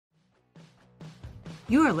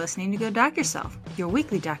You are listening to Go Doc Yourself, your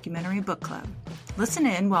weekly documentary book club. Listen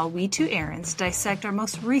in while we two Erins dissect our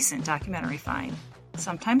most recent documentary find.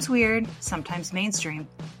 Sometimes weird, sometimes mainstream,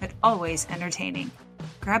 but always entertaining.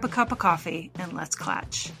 Grab a cup of coffee and let's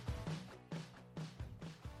clatch.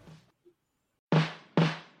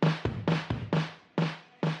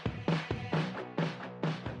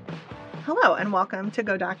 Hello and welcome to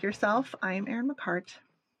Go Doc Yourself. I'm Erin McCart.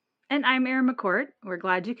 And I'm Erin McCourt. We're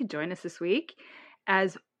glad you could join us this week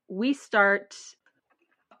as we start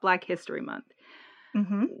Black History Month.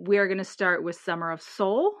 We are going to start with Summer of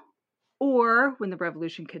Soul, or When the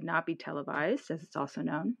Revolution Could Not Be Televised, as it's also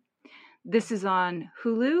known. This is on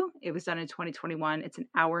Hulu. It was done in 2021. It's an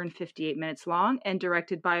hour and 58 minutes long and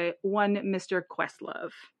directed by one Mr.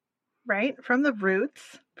 Questlove. Right? From the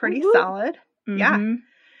roots. Pretty Woo-hoo. solid. Mm-hmm. Yeah.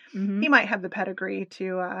 Mm-hmm. He might have the pedigree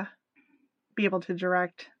to be able to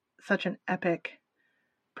direct such an epic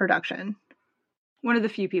production. One of the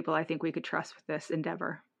few people I think we could trust with this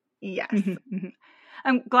endeavor. Yes. Mm-hmm.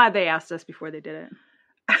 I'm glad they asked us before they did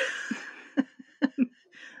it.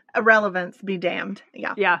 Irrelevance be damned.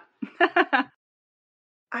 Yeah. Yeah.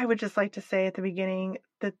 I would just like to say at the beginning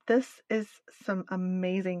that this is some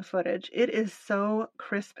amazing footage. It is so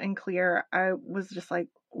crisp and clear. I was just like,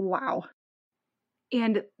 wow.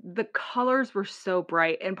 And the colors were so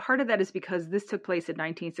bright. And part of that is because this took place in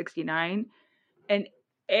 1969 and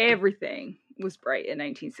everything was bright in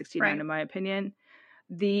 1969, right, in my opinion.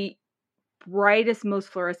 The brightest, most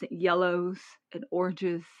fluorescent yellows and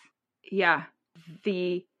oranges. Yeah.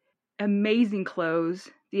 The amazing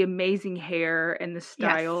clothes, the amazing hair and the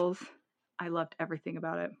styles. Yes. I loved everything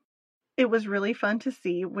about it. It was really fun to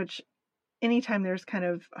see, which anytime there's kind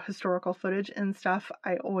of historical footage and stuff,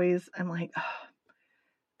 I'm like, oh,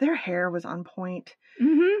 their hair was on point.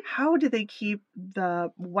 Mm-hmm. How do they keep the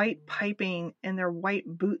white piping and their white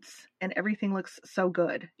boots and everything looks so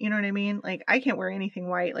good? You know what I mean? Like, I can't wear anything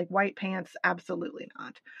white, like white pants. Absolutely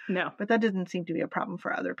not. No. But that didn't seem to be a problem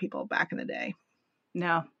for other people back in the day.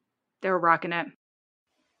 No, they were rocking it.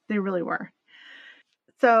 They really were.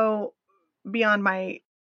 So beyond my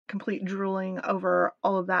complete drooling over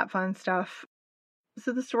all of that fun stuff.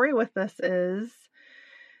 So the story with this is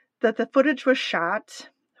that the footage was shot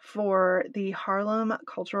for the Harlem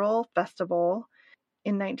Cultural Festival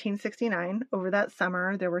in 1969. Over that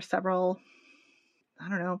summer, there were several,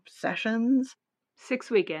 sessions. 6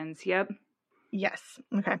 weekends, yep. Yes,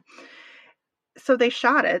 okay. So they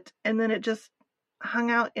shot it, and then it just hung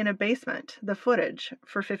out in a basement, the footage,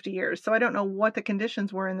 for 50 years. So I don't know what the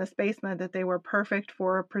conditions were in this basement that they were perfect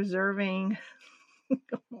for preserving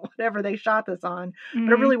whatever they shot this on,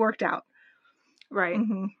 but it really worked out. Right.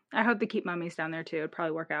 Mm-hmm. I hope they keep mummies down there too. It'd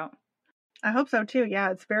probably work out. I hope so too.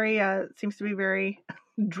 Yeah, it's very, seems to be very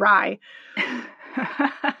dry.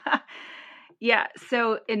 Yeah.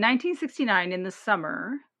 So in 1969, in the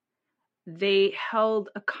summer, they held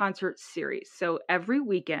a concert series. So every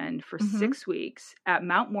weekend for 6 weeks at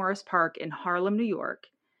Mount Morris Park in Harlem, New York,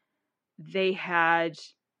 they had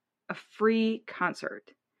a free concert.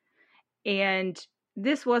 And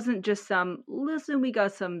this wasn't just we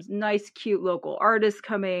got some nice, cute local artists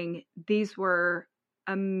coming. These were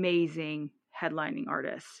amazing headlining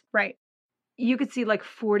artists. Right. You could see like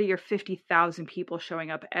 40 or 50,000 people showing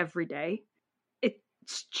up every day.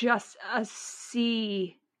 It's just a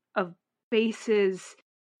sea of faces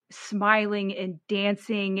smiling and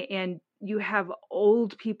dancing, and you have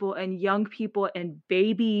old people and young people and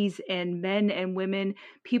babies and men and women,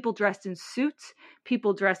 people dressed in suits,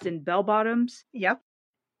 people dressed in bell bottoms. Yep.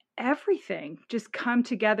 Everything just come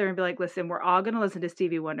together and be like, listen, we're all going to listen to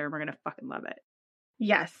Stevie Wonder and we're going to fucking love it.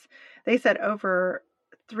 Yes. They said over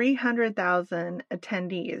 300,000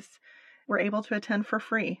 attendees were able to attend for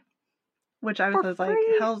free, which I was like,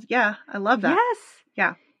 hell yeah, I love that. Yes.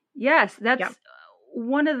 Yeah. Yes. That's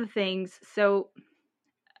one of the things. So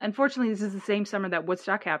unfortunately, this is the same summer that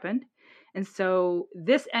Woodstock happened. And so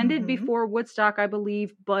this ended before Woodstock, I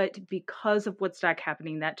believe, but because of Woodstock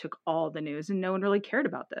happening, that took all the news and no one really cared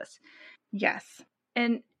about this. Yes.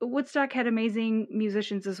 And Woodstock had amazing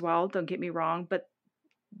musicians as well, don't get me wrong, but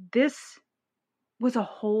this was a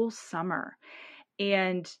whole summer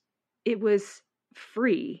and it was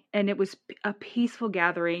free and it was a peaceful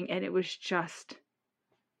gathering and it was just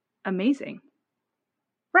amazing.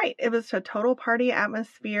 Right. It was a total party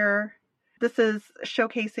atmosphere. This is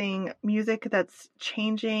showcasing music that's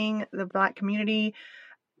changing the Black community,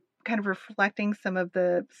 kind of reflecting some of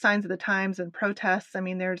the signs of the times and protests. I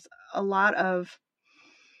mean, there's a lot of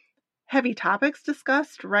heavy topics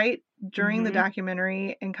discussed, right, during the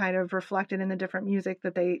documentary and kind of reflected in the different music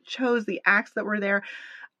that they chose, the acts that were there.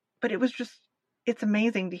 But it was just, it's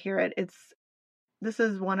amazing to hear it. this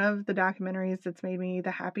is one of the documentaries that's made me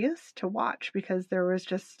the happiest to watch because there was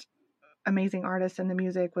just amazing artists and the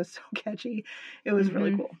music was so catchy. It was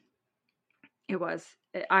really cool. It was.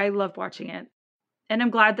 I loved watching it. And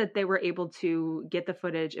I'm glad that they were able to get the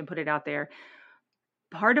footage and put it out there.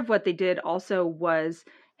 Part of what they did also was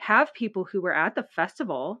have people who were at the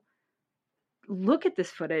festival look at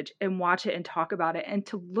this footage and watch it and talk about it, and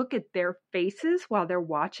to look at their faces while they're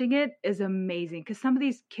watching it is amazing, because some of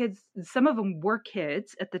these kids, some of them were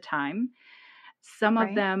kids at the time, some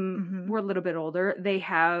of them were a little bit older. They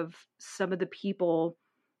have some of the people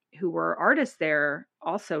who were artists there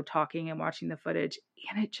also talking and watching the footage,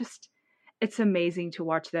 and it's amazing to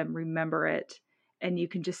watch them remember it, and you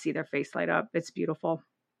can just see their face light up. It's beautiful.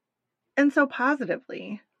 And so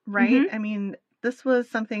positively, right? I mean, this was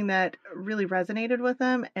something that really resonated with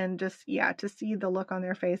them, and just, to see the look on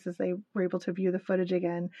their face as they were able to view the footage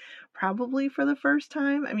again, probably for the first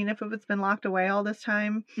time. I mean, if it's been locked away all this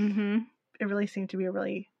time, it really seemed to be a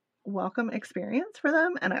really welcome experience for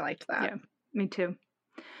them, and I liked that. Yeah, me too.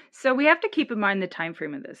 So we have to keep in mind the time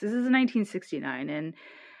frame of this. This is 1969,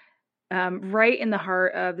 and right in the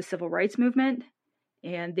heart of the civil rights movement,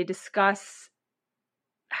 and they discuss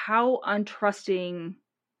how untrusting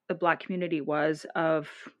the Black community was of,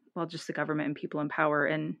 well, just the government and people in power,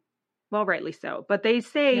 and, well, rightly so. But they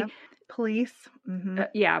say police.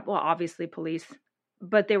 Well, obviously police.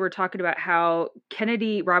 But they were talking about how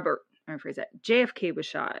JFK was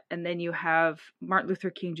shot, and then you have Martin Luther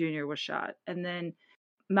King Jr. was shot, and then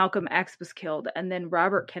Malcolm X was killed, and then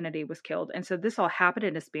Robert Kennedy was killed. And so this all happened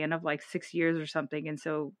in a span of like 6 years or something. And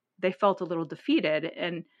so they felt a little defeated.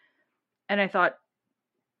 And I thought,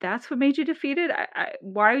 that's what made you defeated?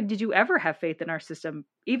 Why did you ever have faith in our system,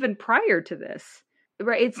 even prior to this?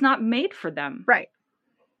 Right? It's not made for them. Right.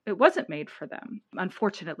 It wasn't made for them,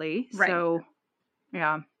 unfortunately. Right. So,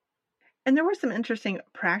 yeah. And there were some interesting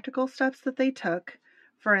practical steps that they took.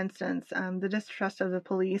 For instance, the distrust of the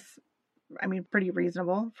police, I mean, pretty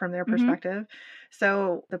reasonable from their perspective.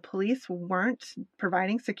 So the police weren't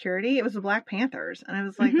providing security. It was the Black Panthers. And I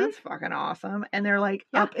was like, that's fucking awesome. And they're like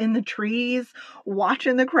up in the trees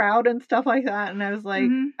watching the crowd and stuff like that. And I was like,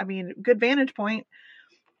 I mean, good vantage point.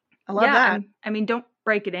 I love that. I mean, don't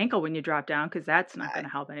break an ankle when you drop down, because that's not going to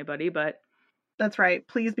help anybody. But that's right.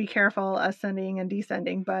 Please be careful ascending and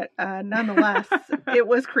descending. But nonetheless, it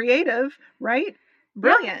was creative, right?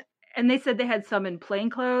 Brilliant. Yeah. And they said they had some in plain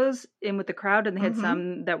clothes in with the crowd, and they had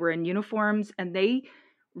some that were in uniforms, and they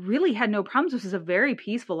really had no problems. This was a very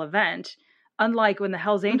peaceful event, unlike when the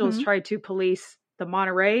Hells Angels tried to police the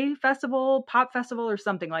Monterey Festival, Pop Festival, or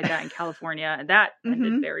something like that in California. And that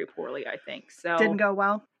ended very poorly, I think. So didn't go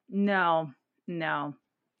well. No.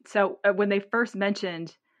 So when they first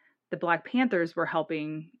mentioned the Black Panthers were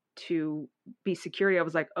helping to be security, I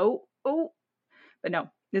was like, oh. But no,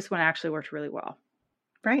 this one actually worked really well.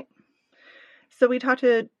 Right. So we talked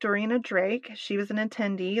to Dorena Drake. She was an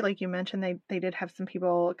attendee. Like you mentioned, they did have some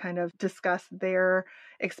people kind of discuss their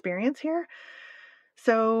experience here.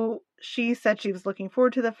 So she said she was looking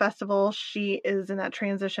forward to the festival. She is in that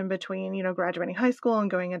transition between, graduating high school and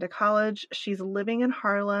going into college. She's living in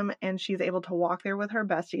Harlem, and she's able to walk there with her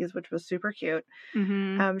besties, which was super cute.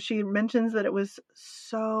 She mentions that it was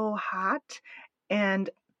so hot, and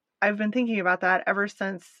I've been thinking about that ever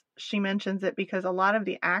since she mentions it, because a lot of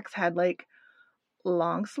the acts had like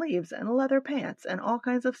long sleeves and leather pants and all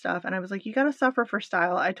kinds of stuff. And I was like, you got to suffer for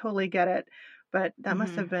style. I totally get it. But that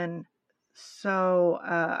must have been so,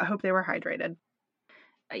 I hope they were hydrated.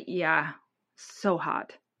 Yeah, so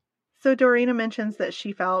hot. So Dorena mentions that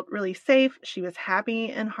she felt really safe. She was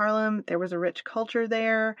happy in Harlem. There was a rich culture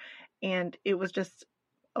there. And it was just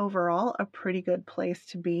overall a pretty good place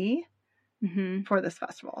to be for this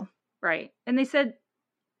festival. Right. And they said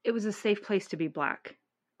it was a safe place to be Black,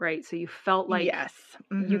 right? So you felt like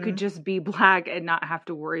you could just be Black and not have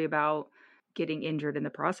to worry about getting injured in the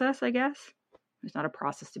process, I guess. There's not a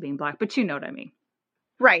process to being Black, but you know what I mean.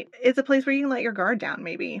 Right. It's a place where you can let your guard down,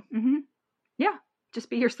 maybe. Yeah. Just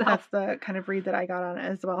be yourself. That's the kind of read that I got on it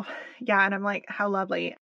as well. Yeah. And I'm like, how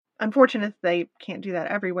lovely. Unfortunate they can't do that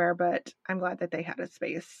everywhere, but I'm glad that they had a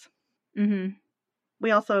space. We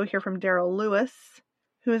also hear from Daryl Lewis,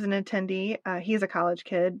 who is an attendee. He's a college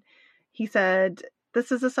kid. He said,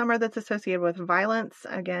 this is a summer that's associated with violence.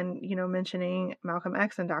 Again, mentioning Malcolm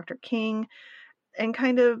X and Dr. King, and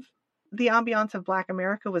kind of the ambiance of Black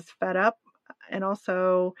America was fed up and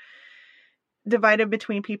also divided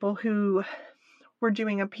between people who were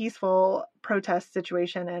doing a peaceful protest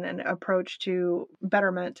situation and an approach to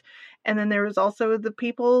betterment. And then there was also the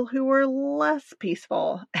people who were less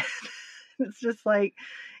peaceful. It's just like,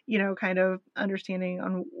 kind of understanding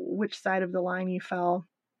on which side of the line you fell.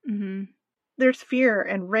 Mm-hmm. There's fear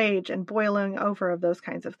and rage and boiling over of those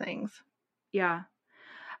kinds of things. Yeah.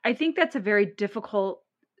 I think that's a very difficult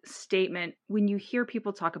statement when you hear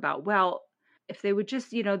people talk about, well, if they would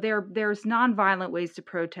just, there's nonviolent ways to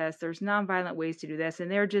protest, there's nonviolent ways to do this, and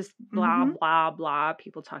they're just blah, Mm-hmm. blah, blah,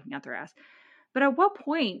 people talking out their ass. But at what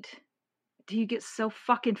point do you get so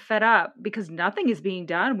fucking fed up because nothing is being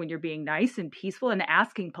done when you're being nice and peaceful and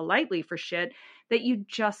asking politely for shit that you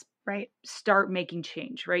just start making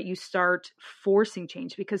change, right? You start forcing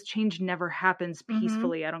change because change never happens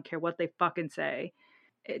peacefully. I don't care what they fucking say.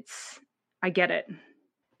 I get it.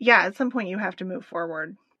 Yeah, at some point you have to move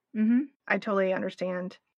forward. Mm-hmm. I totally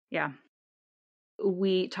understand. Yeah.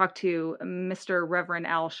 We talked to Mr. Reverend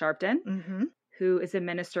Al Sharpton, who is a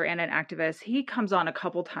minister and an activist. He comes on a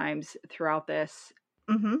couple times throughout this,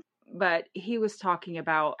 but he was talking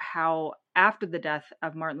about how after the death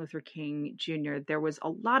of Martin Luther King Jr., there was a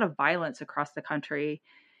lot of violence across the country,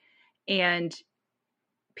 and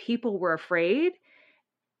people were afraid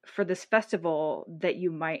for this festival that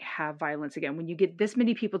you might have violence again. When you get this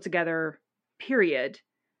many people together, period,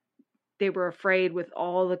 they were afraid with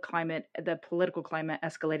all the political climate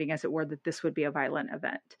escalating, as it were, that this would be a violent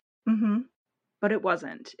event. But it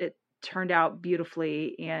wasn't. It turned out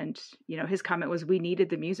beautifully. And, his comment was, we needed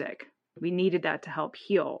the music. We needed that to help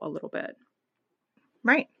heal a little bit.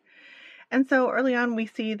 Right. And so early on, we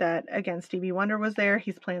see that, again, Stevie Wonder was there.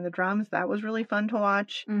 He's playing the drums. That was really fun to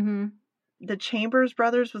watch. The Chambers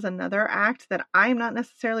Brothers was another act that I'm not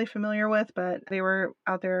necessarily familiar with, but they were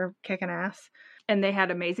out there kicking ass. And they had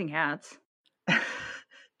amazing hats.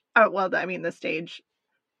 Well, I mean, the stage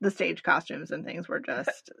costumes and things were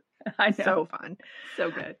just so fun. So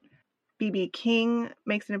good. B.B. King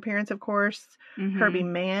makes an appearance, of course. Herbie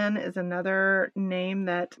Mann is another name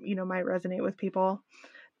that, might resonate with people.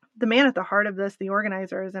 The man at the heart of this, the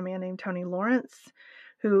organizer, is a man named Tony Lawrence,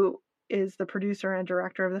 who is the producer and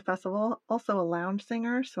director of the festival, also a lounge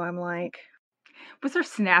singer. So I'm like... Was there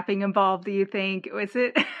snapping involved, do you think? Was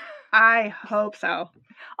it? I hope so.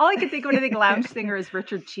 All I can think when I think lounge singer is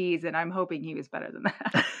Richard Cheese, and I'm hoping he was better than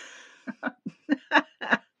that.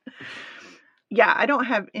 Yeah, I don't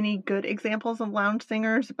have any good examples of lounge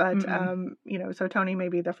singers, but, so Tony may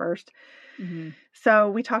be the first. So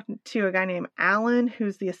we talked to a guy named Alan,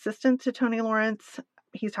 who's the assistant to Tony Lawrence.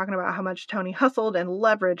 He's talking about how much Tony hustled and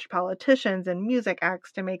leveraged politicians and music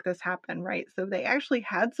acts to make this happen, right? So they actually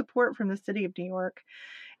had support from the city of New York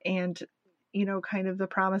and, kind of the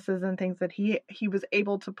promises and things that he was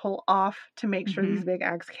able to pull off to make sure these big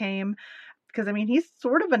acts came. Because, I mean, he's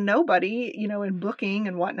sort of a nobody, in booking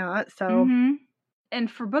and whatnot. So,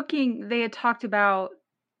 and for booking, we talked to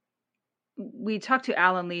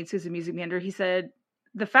Alan Leeds, who's a music manager. He said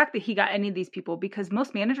the fact that he got any of these people, because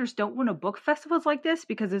most managers don't want to book festivals like this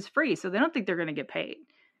because it's free. So they don't think they're going to get paid.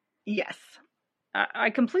 Yes. I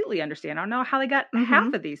completely understand. I don't know how they got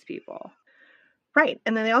half of these people. Right.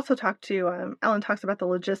 And then they also talked to, Ellen talks about the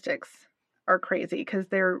logistics are crazy because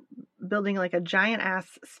they're building like a giant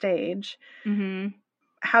ass stage.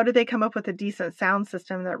 How did they come up with a decent sound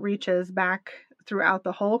system that reaches back throughout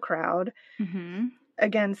the whole crowd?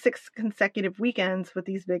 Again, 6 consecutive weekends with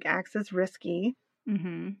these big acts is risky.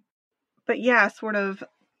 But yeah, sort of,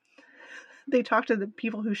 they talked to the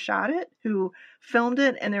people who shot it, who filmed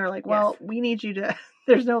it, and they were like, well, we need you to,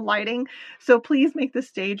 there's no lighting, so please make the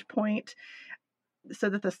stage point so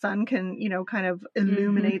that the sun can, kind of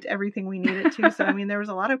illuminate everything we need it to. So, I mean, there was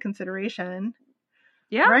a lot of consideration.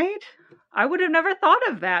 Yeah. Right? I would have never thought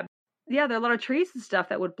of that. Yeah, there are a lot of trees and stuff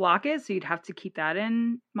that would block it, so you'd have to keep that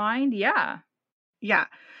in mind. Yeah. Yeah.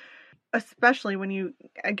 Especially when you,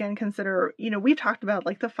 again, consider, we talked about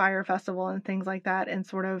like the fire festival and things like that and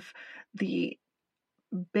sort of the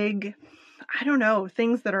big, I don't know,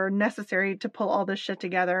 things that are necessary to pull all this shit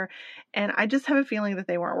together. And I just have a feeling that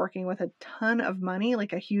they weren't working with a ton of money,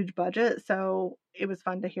 like a huge budget. So it was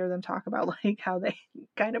fun to hear them talk about like how they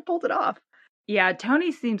kind of pulled it off. Yeah,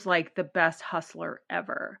 Tony seems like the best hustler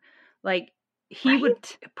ever. Like, he would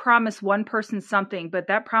promise one person something, but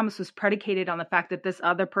that promise was predicated on the fact that this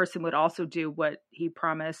other person would also do what he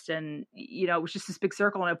promised. And, it was just this big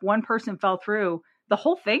circle. And if one person fell through, the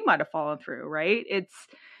whole thing might have fallen through, right? It's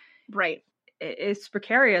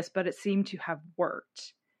precarious, but it seemed to have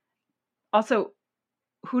worked. Also,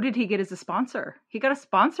 who did he get as a sponsor? He got a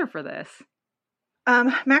sponsor for this.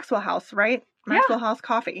 Maxwell House, right? Maxwell House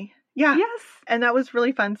Coffee. Yeah. Yes. And that was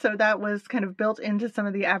really fun. So that was kind of built into some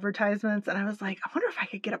of the advertisements. And I was like, I wonder if I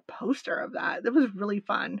could get a poster of that. That was really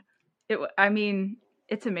fun.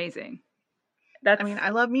 It's amazing. I mean, I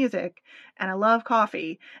love music and I love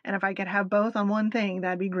coffee. And if I could have both on one thing,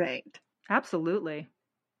 that'd be great. Absolutely.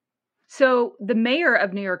 So the mayor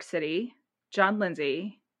of New York City, John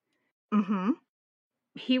Lindsay, Mm-hmm.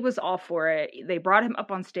 he was all for it. They brought him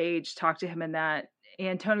up on stage, talked to him in that,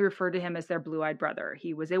 and Tony referred to him as their blue-eyed brother.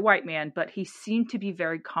 He was a white man, but he seemed to be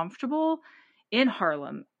very comfortable in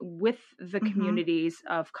Harlem with the communities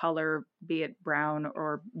of color, be it brown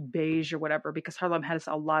or beige or whatever, because Harlem has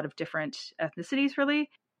a lot of different ethnicities, really.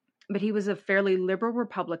 But he was a fairly liberal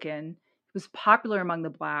Republican. He was popular among the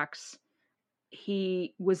blacks.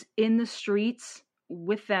 He was in the streets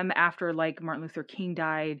with them after, like, Martin Luther King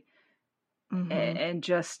died, and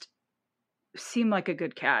just seemed like a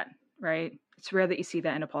good cat, right? It's rare that you see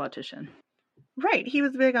that in a politician. Right. He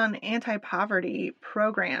was big on anti-poverty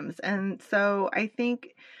programs. And so I think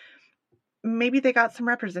maybe they got some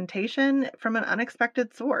representation from an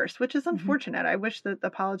unexpected source, which is unfortunate. I wish that the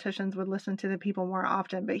politicians would listen to the people more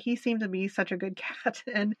often, but he seemed to be such a good cat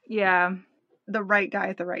and the right guy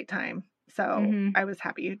at the right time. So I was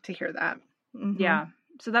happy to hear that. Yeah.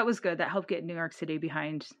 So that was good. That helped get New York City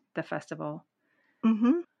behind the festival.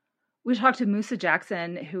 We talked to Musa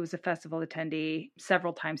Jackson, who was a festival attendee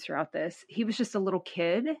several times throughout this. He was just a little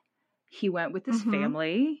kid. He went with his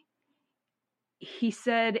family. He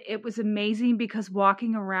said it was amazing because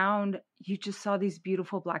walking around, you just saw these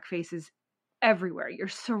beautiful Black faces everywhere. You're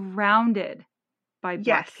surrounded by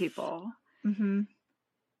Black people. And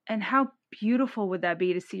how beautiful would that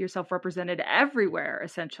be to see yourself represented everywhere,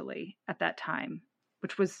 essentially, at that time,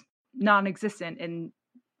 which was non-existent in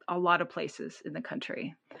a lot of places in the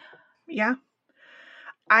country. Yeah.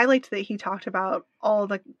 I liked that he talked about all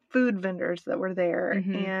the food vendors that were there.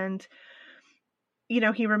 And, you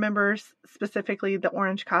know, he remembers specifically the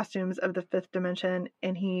orange costumes of the Fifth Dimension,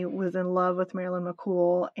 and he was in love with Marilyn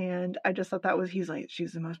McCool. And I just thought he's like,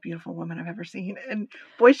 she's the most beautiful woman I've ever seen. And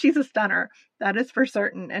boy, she's a stunner. That is for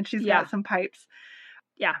certain. And she's got some pipes.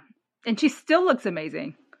 Yeah. And she still looks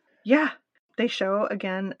amazing. Yeah. They show,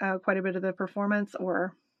 again, quite a bit of the performance,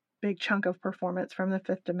 or big chunk of performance from the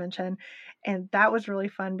Fifth Dimension. And that was really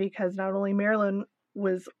fun because not only Marilyn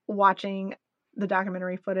was watching the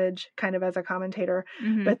documentary footage kind of as a commentator,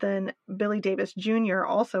 but then Billy Davis Jr.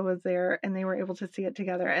 also was there, and they were able to see it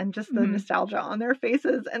together, and just the nostalgia on their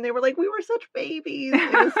faces. And they were like, we were such babies.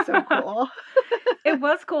 It was so cool. It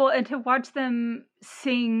was cool. And to watch them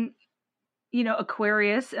sing, you know,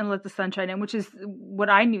 Aquarius and Let the Sunshine In, which is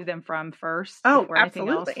what I knew them from first. Oh,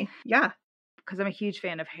 absolutely. Yeah. Because I'm a huge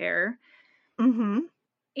fan of Hair.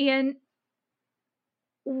 And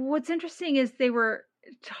what's interesting is they were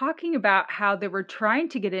talking about how they were trying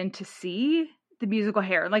to get in to see the musical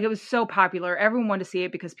Hair. Like, it was so popular. Everyone wanted to see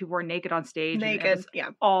it because people were naked on stage. Naked, and it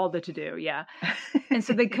was all the to-do, And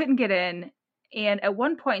so they couldn't get in. And at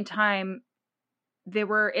one point in time, they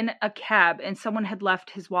were in a cab and someone had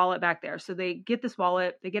left his wallet back there. So they get this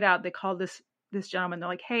wallet, they get out, they call this gentleman. They're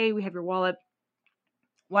like, hey, we have your wallet.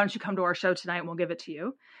 Why don't you come to our show tonight and we'll give it to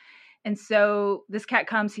you? And so this cat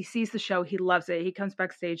comes, he sees the show, he loves it. He comes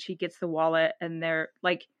backstage, he gets the wallet, and they're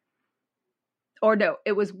like, or no,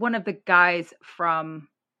 it was one of the guys from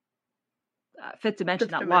Fifth Dimension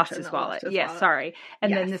that lost his wallet. Yes, sorry.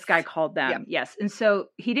 And then this guy called them. Yes. And so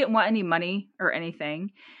he didn't want any money or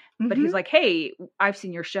anything. But he's like, hey, I've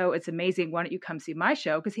seen your show. It's amazing. Why don't you come see my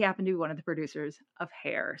show? Because he happened to be one of the producers of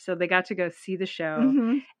Hair. So they got to go see the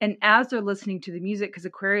show. And as they're listening to the music, because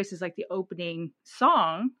Aquarius is like the opening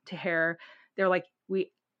song to Hair, they're like,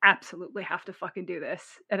 we absolutely have to fucking do this.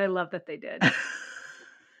 And I love that they did.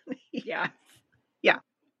 Yeah.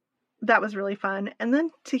 That was really fun. And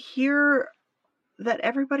then to hear that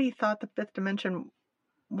everybody thought the Fifth Dimension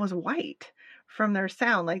was white from their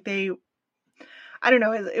sound. Like I don't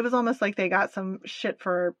know, it was almost like they got some shit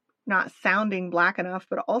for not sounding Black enough,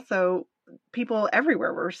 but also people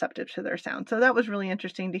everywhere were receptive to their sound. So that was really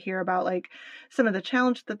interesting to hear about, like, some of the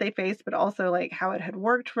challenge that they faced, but also like how it had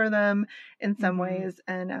worked for them in some ways.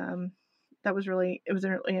 And it was really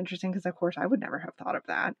interesting because, of course, I would never have thought of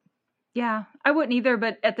that. Yeah, I wouldn't either.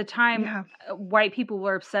 But at the time, white people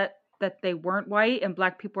were upset that they weren't white, and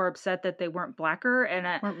Black people were upset that they weren't blacker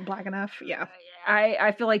and weren't Black enough. Yeah.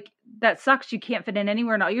 I feel like that sucks. You can't fit in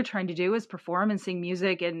anywhere, and all you're trying to do is perform and sing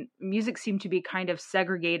music, and music seemed to be kind of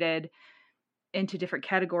segregated into different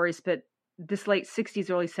categories. But this late 60s,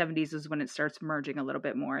 early 70s is when it starts merging a little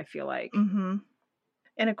bit more, I feel like. And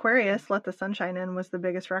Aquarius, Let the Sunshine In, was the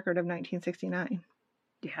biggest record of 1969.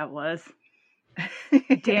 Yeah, it was.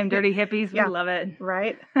 Damn dirty hippies. We love it.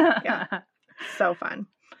 Right? Yeah. So fun.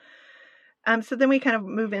 So then we kind of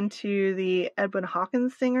move into the Edwin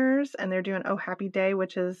Hawkins Singers, and they're doing Oh Happy Day,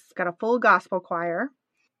 which has got a full gospel choir.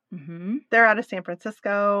 Mm-hmm. They're out of San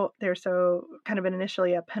Francisco. They're kind of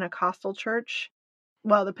initially a Pentecostal church.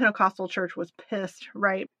 Well, the Pentecostal church was pissed,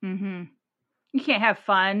 right? Mm-hmm. You can't have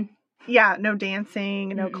fun. Yeah, no dancing,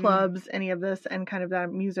 no Mm-mm. clubs, any of this. And kind of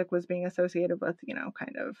that music was being associated with,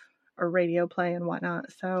 kind of a radio play and whatnot.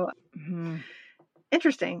 So Mm-hmm.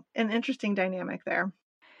 an interesting dynamic there.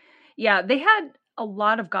 Yeah, they had a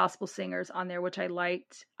lot of gospel singers on there, which I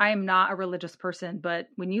liked. I am not a religious person, but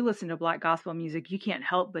when you listen to Black gospel music, you can't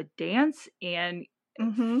help but dance and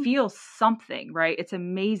Mm-hmm. feel something, right? It's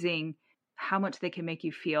amazing how much they can make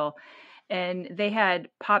you feel. And they had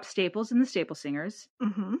pop staples in the Staple Singers.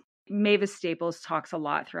 Mm-hmm. Mavis Staples talks a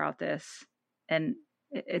lot throughout this, and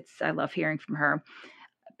I love hearing from her.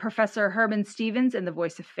 Professor Herman Stevens in The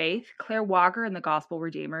Voice of Faith, Claire Walker in The Gospel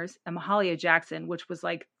Redeemers, and Mahalia Jackson, which was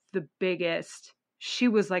like the biggest. She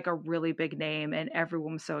was like a really big name, and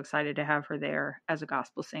everyone was so excited to have her there as a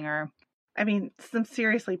gospel singer. I mean, some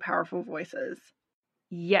seriously powerful voices.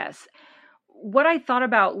 Yes. What I thought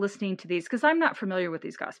about listening to these, because I'm not familiar with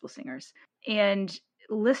these gospel singers, and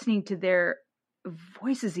listening to their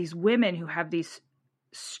voices, these women who have these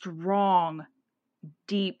strong,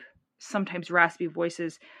 deep, sometimes raspy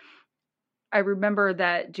voices. I remember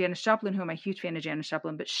that Janis Joplin, who I'm a huge fan of Janis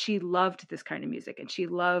Joplin, but she loved this kind of music and she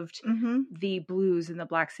loved Mm-hmm. the blues and the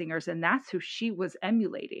Black singers. And that's who she was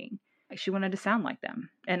emulating. She wanted to sound like them.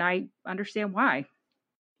 And I understand why.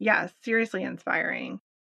 Yeah, seriously inspiring.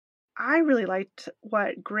 I really liked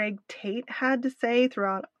what Greg Tate had to say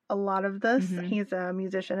throughout a lot of this. Mm-hmm. He's a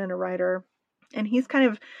musician and a writer, and he's kind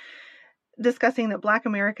of discussing that Black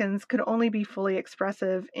Americans could only be fully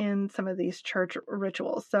expressive in some of these church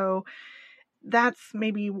rituals. So that's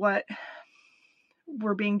maybe what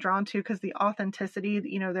we're being drawn to, because the authenticity,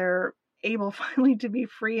 they're able finally to be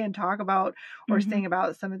free and talk about or Mm-hmm. sing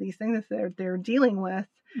about some of these things that they're dealing with.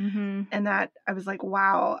 Mm-hmm. And that I was like,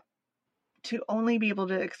 wow, to only be able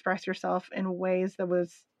to express yourself in ways that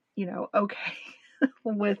was, okay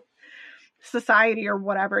with society or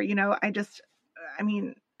whatever, I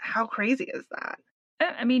mean, how crazy is that?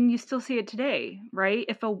 I mean, you still see it today, right?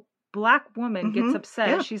 If a Black woman gets Mm-hmm. upset,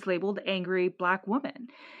 Yeah. she's labeled angry Black woman.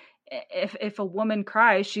 If a woman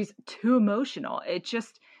cries, she's too emotional. It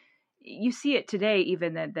just, you see it today,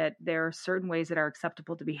 even that there are certain ways that are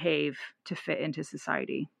acceptable to behave to fit into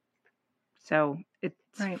society. So it's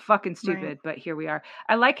Right. fucking Right. stupid, but here we are.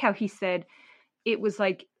 I like how he said it was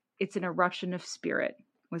like it's an eruption of spirit,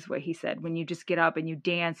 was what he said, when you just get up and you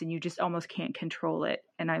dance and you just almost can't control it.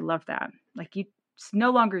 And I love that. Like, it's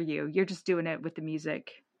no longer you're just doing it with the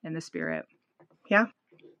music and the spirit. Yeah.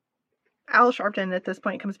 Al Sharpton at this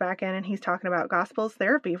point comes back in and he's talking about gospel's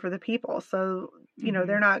therapy for the people. So, Mm-hmm.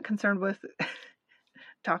 they're not concerned with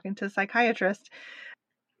talking to a psychiatrist,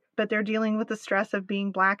 but they're dealing with the stress of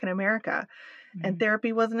being Black in America. Mm-hmm. And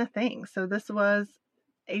therapy wasn't a thing. So this was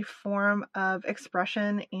a form of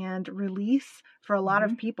expression and release for a lot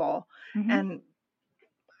Mm-hmm. of people. Mm-hmm. And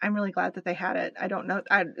I'm really glad that they had it. I don't know.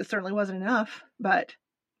 It certainly wasn't enough, but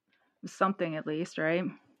Something at least, right?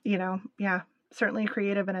 Yeah, certainly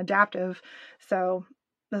creative and adaptive. So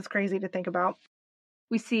that's crazy to think about.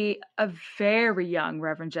 We see a very young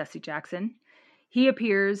Reverend Jesse Jackson. He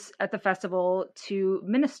appears at the festival to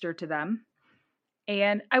minister to them.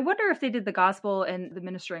 And I wonder if they did the gospel and the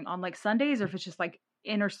ministering on like Sundays, or if it's just like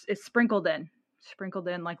it's sprinkled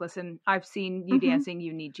in, like, listen, I've seen you dancing.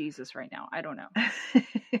 You need Jesus right now. I don't know.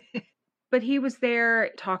 But he was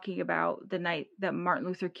there talking about the night that Martin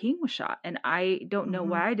Luther King was shot. And I don't know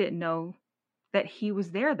why I didn't know that he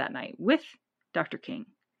was there that night with Dr. King.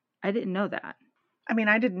 I didn't know that. I mean,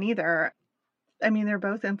 I didn't either. I mean, they're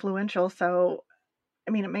both influential. So,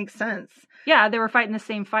 I mean, it makes sense. Yeah, they were fighting the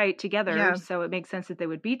same fight together. Yeah. So it makes sense that they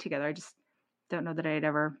would be together. I just don't know that I had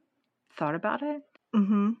ever thought about it.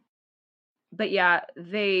 Mm-hmm. But yeah,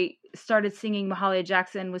 they started singing. Mahalia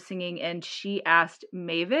Jackson was singing, and she asked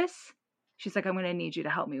Mavis, she's like, I'm going to need you to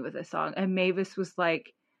help me with this song. And Mavis was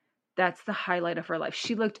like, that's the highlight of her life.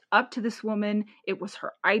 She looked up to this woman. It was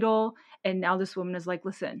her idol. And now this woman is like,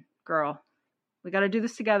 listen, girl, we got to do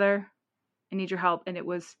this together. I need your help. And it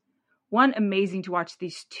was one, amazing to watch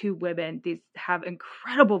these two women, these have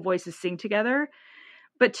incredible voices, sing together.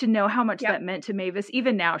 But to know how much that meant to Mavis,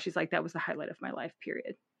 even now, she's like, that was the highlight of my life,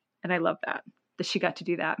 period. And I love that she got to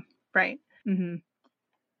do that. Right. Mm-hmm.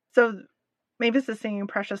 So Mavis is singing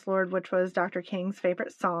Precious Lord, which was Dr. King's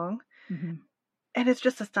favorite song. Mm-hmm. And it's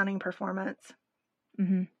just a stunning performance.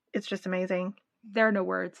 Mm-hmm. It's just amazing. There are no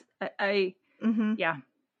words. Mm-hmm. Yeah.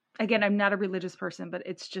 Again, I'm not a religious person, but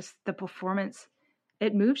it's just the performance.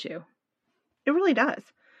 It moves you. It really does.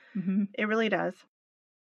 Mm-hmm. It really does.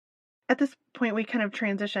 At this point, we kind of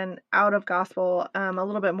transition out of gospel, a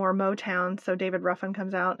little bit more Motown. So David Ruffin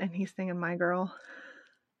comes out and he's singing My Girl.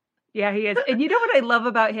 Yeah, he is. And you know what I love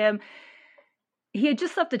about him? He had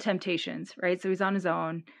just left the Temptations, right? So he's on his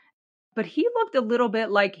own. But he looked a little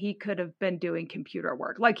bit like he could have been doing computer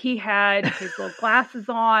work. Like he had his little glasses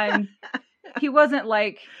on. He wasn't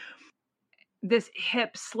like this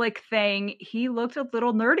hip, slick thing. He looked a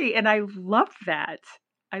little nerdy, and I loved that.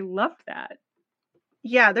 I loved that.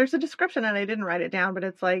 Yeah, there's a description, and I didn't write it down, but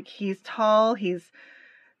it's like he's tall, he's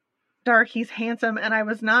dark, he's handsome, and I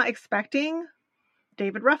was not expecting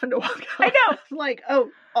David Ruffin to walk out. I know. I'm like, oh,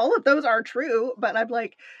 all of those are true, but I'm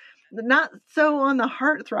like, not so on the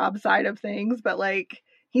heartthrob side of things, but like,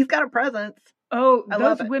 he's got a presence. Oh,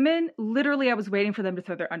 those women, literally, I was waiting for them to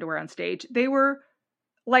throw their underwear on stage. They were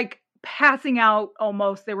like passing out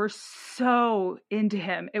almost. They were so into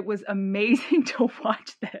him. It was amazing to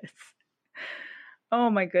watch this. Oh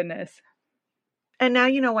my goodness. And now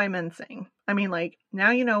you know why men sing. I mean, like,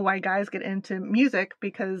 now you know why guys get into music,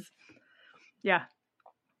 because yeah,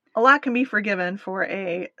 a lot can be forgiven for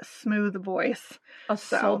a smooth voice. A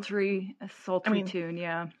sultry tune,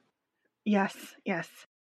 yeah. Yes.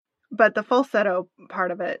 But the falsetto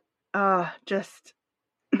part of it, that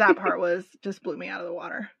part just blew me out of the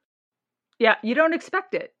water. Yeah, you don't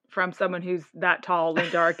expect it from someone who's that tall and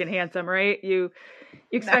dark and handsome, right? You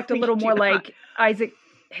expect a little more like Isaac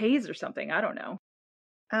Hayes or something. I don't know.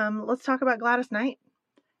 Let's talk about Gladys Knight.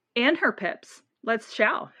 And her pips. Let's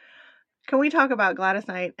shall. Can we talk about Gladys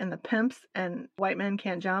Knight and the pimps and white men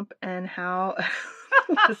can't jump, and how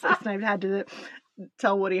Snipe had to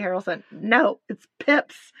tell Woody Harrelson, no, it's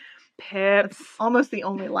pips. Pips. That's almost the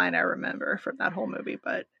only line I remember from that whole movie,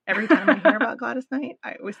 but every time I hear about Gladys Knight,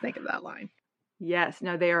 I always think of that line. Yes,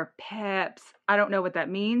 no, they are pips. I don't know what that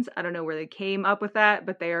means. I don't know where they came up with that,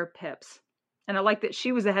 but they are pips. And I like that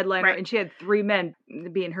she was a headliner, right, and she had 3 men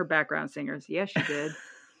being her background singers. Yes, she did.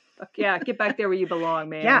 Fuck yeah, get back there where you belong,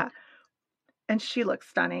 man. Yeah. And she looks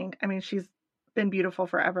stunning. I mean, she's been beautiful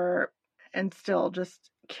forever and still just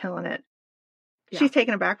killing it. Yeah. She's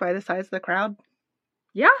taken aback by the size of the crowd.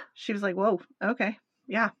 Yeah. She was like, whoa, okay.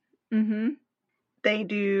 Yeah. Mm-hmm. They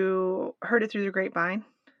do Heard It Through the Grapevine.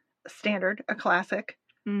 Standard, a classic.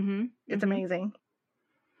 Mm-hmm. It's amazing.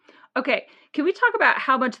 Okay, can we talk about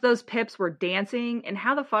how much those pips were dancing and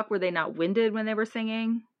how the fuck were they not winded when they were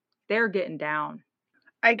singing? They're getting down.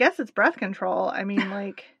 I guess it's breath control. I mean,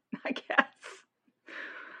 like... I guess.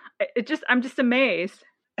 I'm just amazed.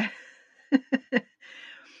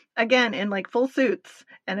 Again, in like full suits,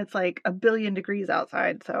 and it's like 1 billion degrees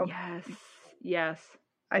outside, so... Yes.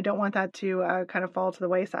 I don't want that to kind of fall to the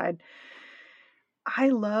wayside. I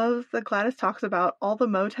love that Gladys talks about all the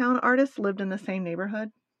Motown artists lived in the same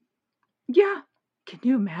neighborhood. Yeah. Can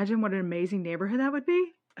you imagine what an amazing neighborhood that would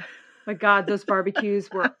be? My God, those barbecues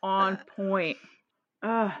were on point.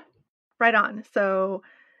 Right on. So,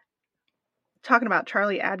 talking about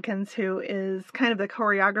Charlie Adkins, who is kind of the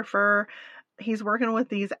choreographer. He's working with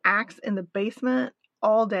these acts in the basement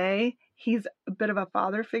all day. He's a bit of a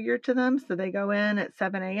father figure to them. So they go in at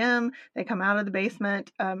 7 a.m. They come out of the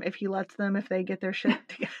basement if he lets them, if they get their shit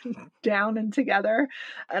down and together.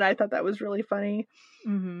 And I thought that was really funny.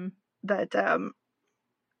 Mm-hmm. That,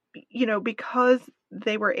 because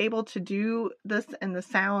they were able to do this and the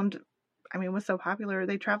sound, I mean, was so popular,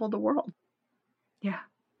 they traveled the world. Yeah.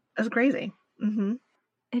 It was crazy. Mm-hmm.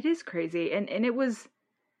 It is crazy. And it was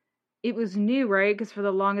new, right? Because for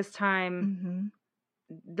the longest time, mm-hmm.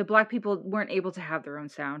 the Black people weren't able to have their own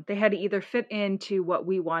sound. They had to either fit into what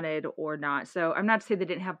we wanted or not. So I'm not to say they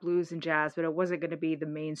didn't have blues and jazz, but it wasn't going to be the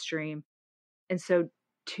mainstream. And so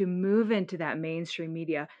to move into that mainstream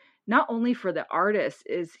media, not only for the artists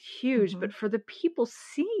is huge, but for the people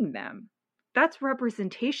seeing them. That's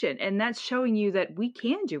representation. And that's showing you that we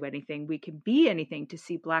can do anything. We can be anything. To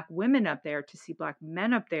see Black women up there, to see Black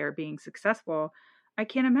men up there being successful. I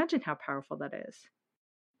can't imagine how powerful that is.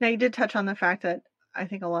 Now, you did touch on the fact that I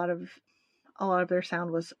think a lot of their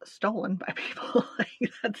sound was stolen by people.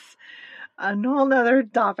 Like, that's a whole nother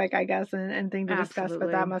topic, I guess, and thing to discuss.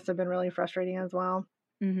 But that must have been really frustrating as well.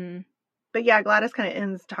 Mm-hmm. But yeah, Gladys kind of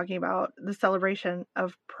ends talking about the celebration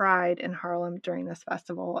of pride in Harlem during this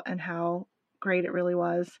festival and how great it really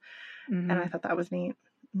was. Mm-hmm. And I thought that was neat.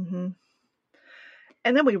 Mm-hmm.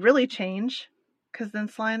 And then we really change, because then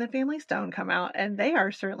Sly and the Family Stone come out, and they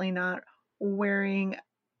are certainly not wearing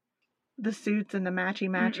the suits and the matchy.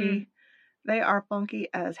 Mm-mm. They are funky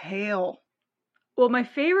as hell. Well, my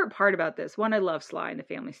favorite part about this, one, I love Sly and the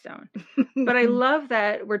Family Stone, but I love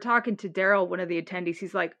that we're talking to Daryl, one of the attendees.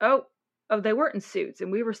 He's like, oh, they weren't in suits,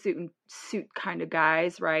 and we were suit kind of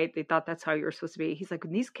guys, right? They thought that's how you were supposed to be. He's like,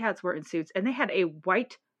 when these cats were in suits, and they had a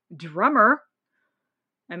white drummer.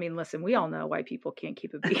 I mean, listen, we all know white people can't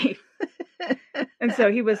keep a beat. And so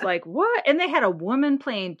he was like, what? And they had a woman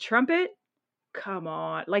playing trumpet. Come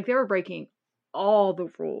on. Like, they were breaking all the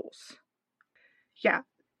rules. Yeah.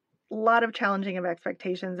 A lot of challenging of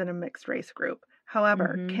expectations in a mixed race group.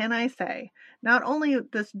 However, can I say, not only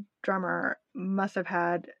this drummer must have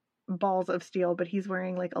had balls of steel, but he's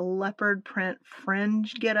wearing like a leopard print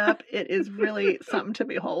fringe get up. It is really something to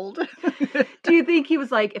behold. Do you think he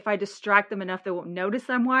was like, if I distract them enough, they won't notice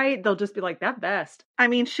I'm white? They'll just be like, that best. I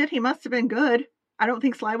mean, shit, he must have been good. I don't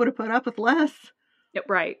think Sly would have put up with less. Yep,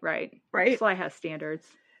 right. Right? Sly has standards.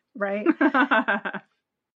 Right.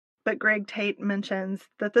 But Greg Tate mentions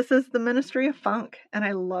that this is the Ministry of Funk, and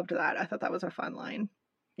I loved that. I thought that was a fun line.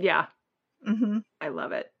 Yeah. Mm-hmm. I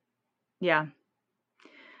love it. Yeah.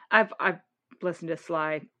 I've listened to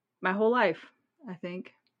Sly my whole life, I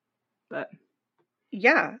think. But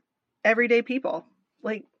yeah, everyday people.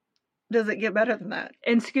 Like, does it get better than that?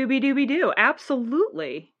 And Scooby-Dooby-Doo,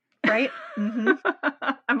 absolutely. Right? Mm-hmm.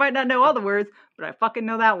 I might not know all the words, but I fucking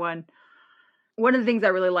know that one. One of the things I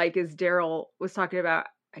really like is Daryl was talking about,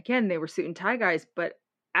 again, they were suit and tie guys, but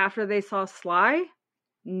after they saw Sly,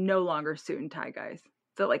 no longer suit and tie guys.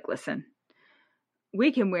 So like, listen,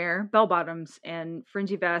 we can wear bell bottoms and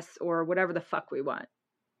fringy vests or whatever the fuck we want.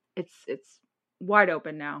 It's wide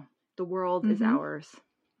open now. The world is ours.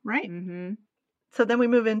 Right. Mm-hmm. So then we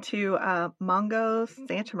move into Mongo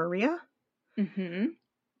Santa Maria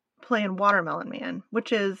playing Watermelon Man,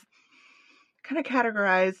 which is kind of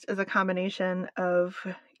categorized as a combination of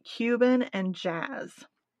Cuban and jazz.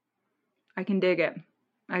 I can dig it.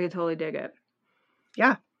 I can totally dig it.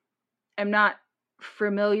 Yeah. I'm not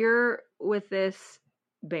familiar with this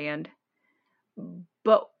band,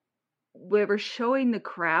 but we were showing the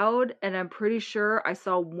crowd, and I'm pretty sure I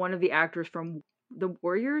saw one of the actors from the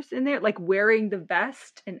Warriors in there, like wearing the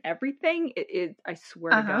vest and everything. I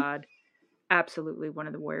swear to God, absolutely one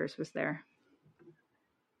of the Warriors was there.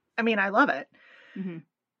 I mean, I love it. Mm-hmm.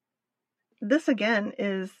 This again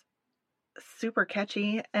is super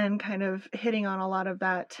catchy and kind of hitting on a lot of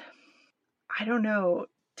that, I don't know,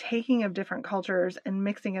 taking of different cultures and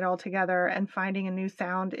mixing it all together and finding a new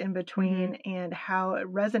sound in between and how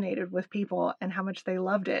it resonated with people and how much they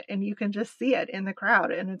loved it. And you can just see it in the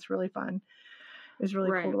crowd, and it's really fun. It's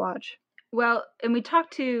really cool to watch. Well, and we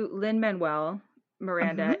talked to Lin-Manuel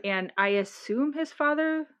Miranda, and I assume his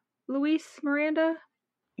father, Luis Miranda?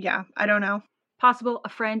 Yeah, I don't know. Possible, a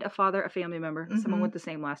friend, a father, a family member, someone with the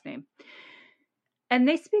same last name. And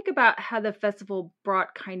they speak about how the festival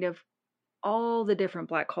brought kind of all the different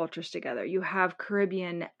Black cultures together. You have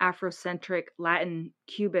Caribbean, Afrocentric, Latin,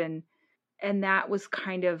 Cuban, and that was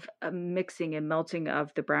kind of a mixing and melting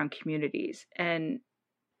of the brown communities. And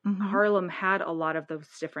Harlem had a lot of those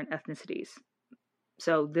different ethnicities.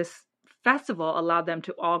 So this festival allowed them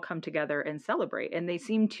to all come together and celebrate. And they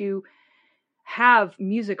seem to have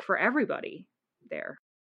music for everybody there.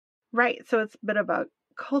 Right. So it's a bit of a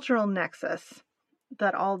cultural nexus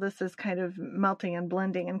that all this is kind of melting and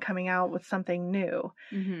blending and coming out with something new.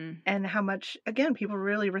 And how much, again, people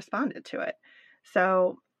really responded to it.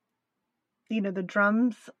 So, you know, the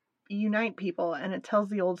drums unite people and it tells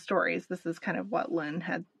the old stories. This is kind of what Lynn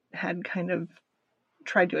had kind of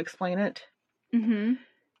tried to explain it.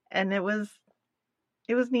 And it was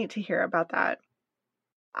neat to hear about that.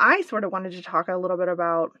 I sort of wanted to talk a little bit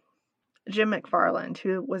about Jim McFarland,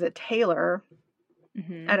 who was a tailor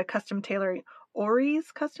at a custom tailoring,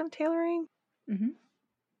 Ori's Custom Tailoring.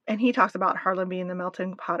 And he talks about Harlem being the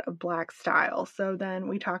melting pot of Black style. So then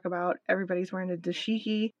we talk about everybody's wearing a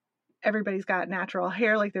dashiki. Everybody's got natural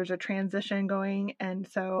hair, like there's a transition going. And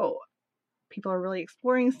so people are really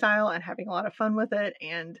exploring style and having a lot of fun with it.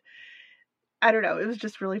 And I don't know, it was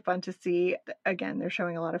just really fun to see. Again, they're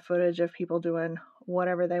showing a lot of footage of people doing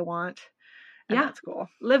whatever they want. And that's cool.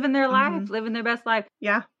 Living their life, living their best life.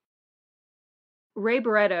 Yeah. Ray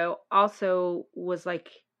Barretto also was like,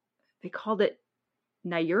 they called it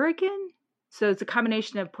Nuyorican. So it's a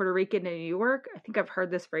combination of Puerto Rican and New York. I think I've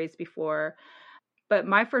heard this phrase before. But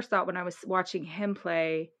my first thought when I was watching him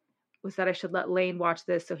play was that I should let Lane watch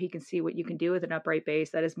this so he can see what you can do with an upright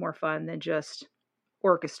bass that is more fun than just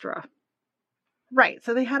orchestra. Right.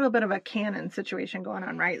 So they had a bit of a canon situation going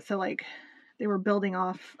on, right? So like they were building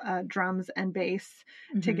off drums and bass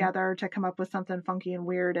together to come up with something funky and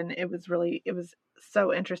weird. And it was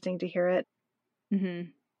so interesting to hear it.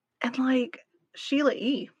 And like Sheila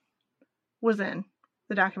E. was in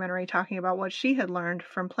the documentary talking about what she had learned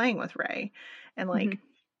from playing with Ray and like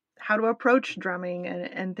how to approach drumming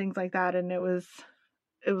and things like that. And it was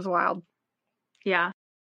wild. Yeah.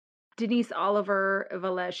 Denise Oliver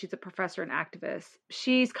Velez, she's a professor and activist.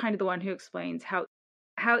 She's kind of the one who explains how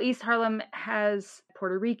East Harlem has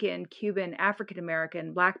Puerto Rican, Cuban, African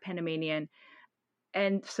American, Black Panamanian.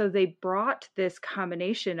 And so they brought this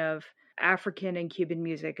combination of African and Cuban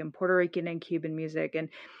music and Puerto Rican and Cuban music, and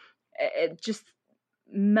it just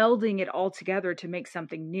melding it all together to make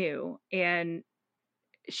something new. And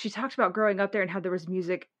she talked about growing up there and how there was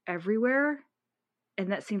music everywhere.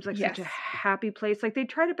 And that seems like Yes. such a happy place. Like they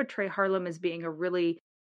try to portray Harlem as being a really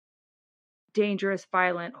dangerous,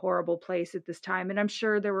 violent, horrible place at this time. And I'm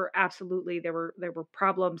sure there were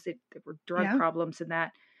problems, there were drug problems and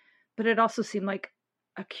that. But it also seemed like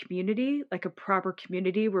a community, like a proper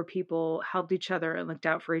community where people helped each other and looked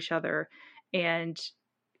out for each other. And,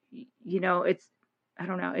 you know, I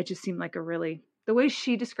don't know, it just seemed like the way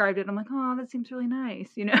she described it, I'm like, oh, that seems really nice,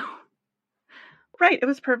 you know? Right. It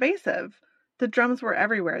was pervasive. The drums were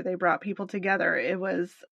everywhere. They brought people together. It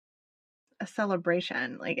was a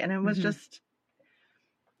celebration. And it was just,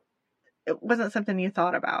 it wasn't something you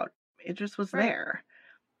thought about. It just was there.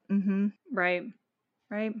 Mm-hmm. Right.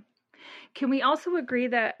 Right. Can we also agree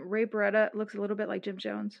that Ray Barretta looks a little bit like Jim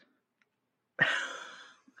Jones?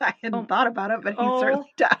 I hadn't thought about it, but he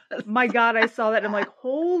certainly does. My God, I saw that and I'm like,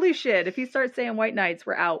 holy shit. If he starts saying white knights,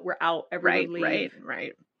 we're out. Everyone leave.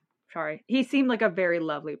 Right. Sorry. He seemed like a very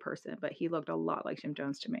lovely person, but he looked a lot like Jim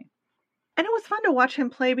Jones to me. And it was fun to watch him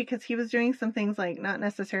play because he was doing some things like not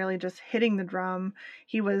necessarily just hitting the drum.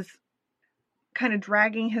 He was kind of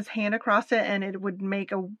dragging his hand across it and it would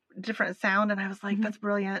make a different sound. And I was like, that's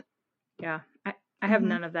brilliant. Yeah. I have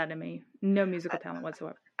none of that in me. No musical talent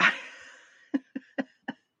whatsoever.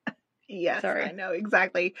 Yes, sorry. I know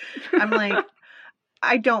exactly. I'm like,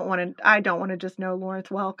 I don't want to just know Lawrence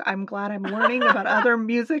Welk. I'm glad I'm learning about other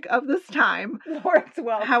music of this time. Lawrence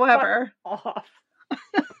Welk. However, off.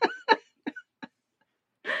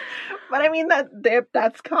 But I mean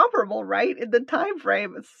that's comparable, right? In the time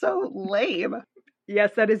frame, it's so lame.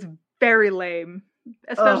 Yes, that is very lame,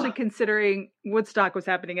 especially considering Woodstock was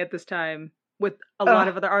happening at this time with a lot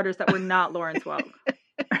of other artists that were not Lawrence Welk.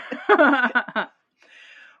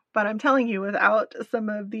 But I'm telling you, without some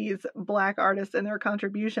of these Black artists and their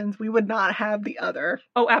contributions, we would not have the other.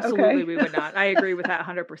 Oh, absolutely, we would not. I agree with that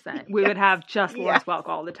 100%. We would have just Lawrence Welk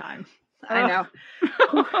all the time. I know.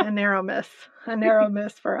 A narrow miss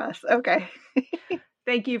for us. Okay.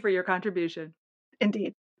 Thank you for your contribution.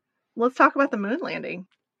 Indeed. Let's talk about the moon landing.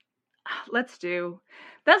 Let's do.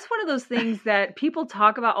 That's one of those things that people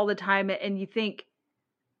talk about all the time, and you think,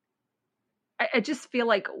 I just feel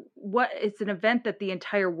like it's an event that the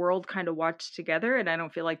entire world kind of watched together, and I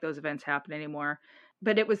don't feel like those events happen anymore.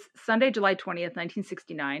 But it was Sunday, July 20th,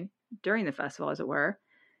 1969, during the festival, as it were.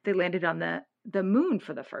 They landed on the moon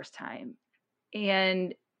for the first time.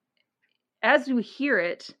 And as we hear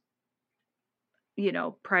it, you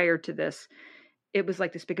know, prior to this, it was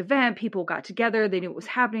like this big event. People got together. They knew what was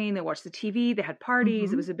happening. They watched the TV. They had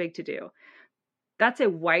parties. It was a big to-do. That's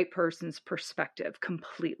a white person's perspective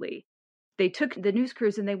completely. They took the news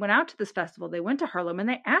crews and they went out to this festival. They went to Harlem and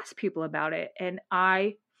they asked people about it. And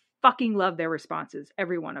I fucking love their responses.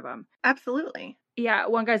 Every one of them. Absolutely. Yeah.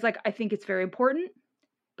 One guy's like, I think it's very important,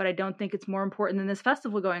 but I don't think it's more important than this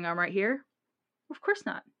festival going on right here. Of course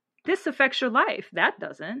not. This affects your life. That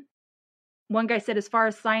doesn't. One guy said, as far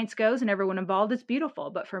as science goes and everyone involved, it's beautiful.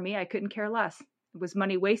 But for me, I couldn't care less. It was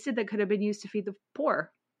money wasted that could have been used to feed the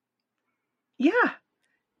poor. Yeah.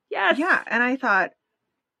 Yes. Yeah. And I thought,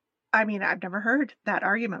 I mean, I've never heard that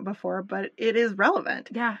argument before, but it is relevant.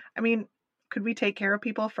 Yeah. I mean, could we take care of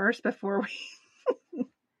people first before we,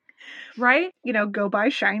 right? You know, go buy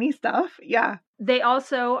shiny stuff? Yeah. They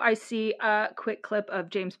also, I see a quick clip of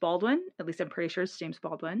James Baldwin. At least I'm pretty sure it's James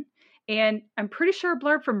Baldwin. And I'm pretty sure a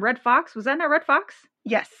blurb from Red Fox. Was that not Red Fox?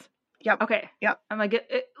 Yes. Yep. Okay. Yep. I'm like,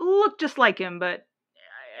 it looked just like him, but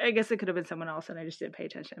I guess it could have been someone else and I just didn't pay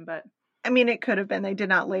attention. But I mean, it could have been. They did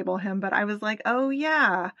not label him, but I was like, oh,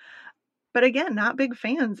 yeah. But again, not big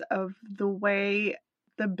fans of the way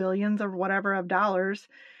the billions or whatever of dollars,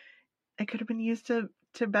 it could have been used to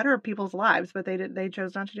better people's lives, but they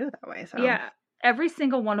chose not to do it that way. So yeah, every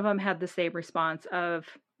single one of them had the same response of,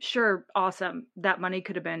 sure, awesome. That money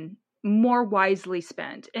could have been more wisely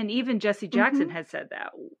spent. And even Jesse Jackson has said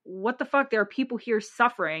that. What the fuck? There are people here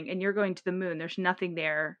suffering and you're going to the moon. There's nothing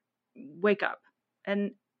there. Wake up.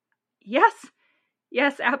 And yes,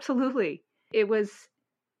 absolutely. It was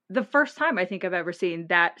the first time I think I've ever seen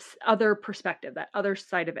that other perspective, that other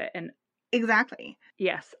side of it. And exactly.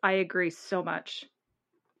 Yes, I agree so much.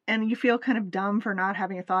 And you feel kind of dumb for not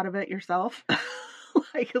having thought of it yourself.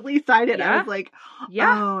 Like, at least I did. Yeah. I was like,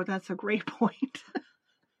 Yeah. oh, that's a great point.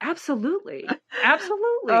 Absolutely.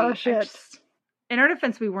 Absolutely. Oh, shit. In our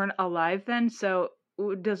defense, we weren't alive then, so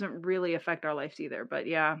it doesn't really affect our lives either. But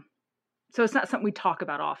yeah. So it's not something we talk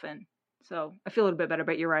about often. So I feel a little bit better,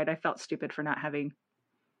 but you're right. I felt stupid for not having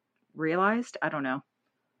realized. I don't know.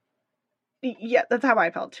 Yeah, that's how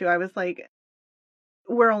I felt too. I was like,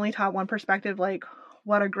 we're only taught one perspective, like,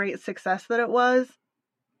 what a great success that it was.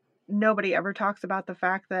 Nobody ever talks about the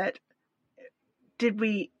fact that did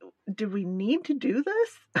we need to do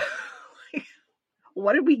this?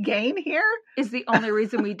 What did we gain here? Is the only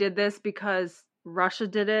reason we did this because Russia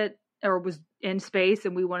did it or was in space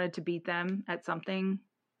and we wanted to beat them at something?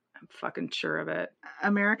 I'm fucking sure of it.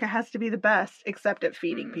 America has to be the best, except at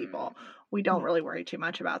feeding people. We don't really worry too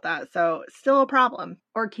much about that. So still a problem.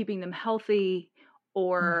 Or keeping them healthy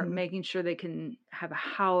or making sure they can have a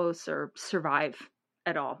house or survive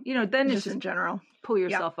at all. You know, then it's just in general. Pull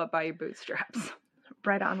yourself up by your bootstraps.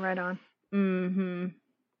 Right on, right on. Mm-hmm.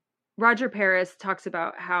 Roger Paris talks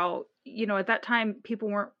about how, you know, at that time people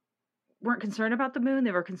weren't concerned about the moon.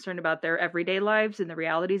 They were concerned about their everyday lives and the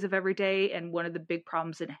realities of every day. And one of the big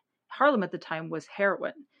problems in Harlem at the time was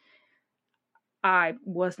heroin. I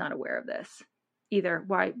was not aware of this either.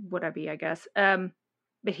 Why would I be, I guess?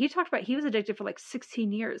 But he talked about he was addicted for like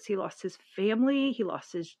 16 years. He lost his family. He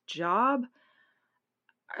lost his job.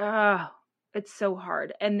 It's so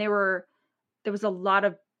hard. And there was a lot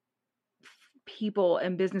of people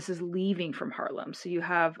and businesses leaving from Harlem. So you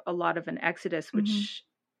have a lot of an exodus, which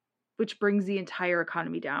brings the entire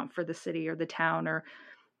economy down for the city or the town or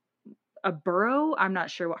a borough. I'm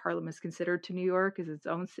not sure what Harlem is considered to New York as its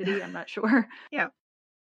own city. I'm not sure. Yeah.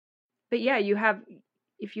 But yeah,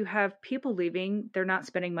 if you have people leaving, they're not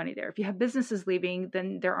spending money there. If you have businesses leaving,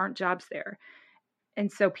 then there aren't jobs there.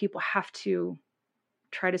 And so people have to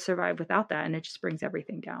try to survive without that. And it just brings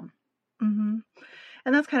everything down. Mm-hmm.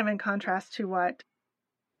 And that's kind of in contrast to what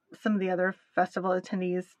some of the other festival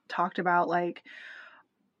attendees talked about. Like,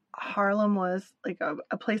 Harlem was like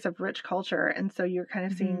a place of rich culture. And so you're kind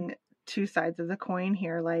of seeing two sides of the coin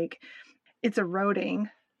here. Like, it's eroding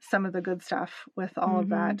some of the good stuff with all of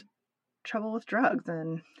that trouble with drugs.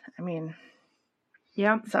 And I mean,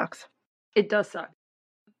 yeah, it sucks. It does suck.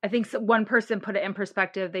 I think one person put it in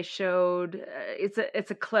perspective. They showed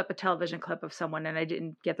it's a clip, a television clip of someone, and I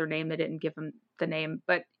didn't get their name. They didn't give them the name,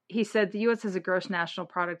 but he said the U.S. has a gross national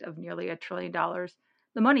product of nearly $1 trillion.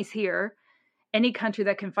 The money's here. Any country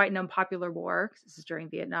that can fight an unpopular war, this is during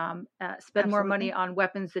Vietnam, spend more money on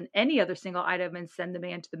weapons than any other single item and send the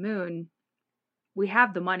man to the moon. We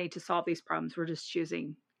have the money to solve these problems. We're just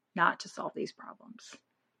choosing not to solve these problems.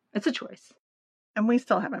 It's a choice. And we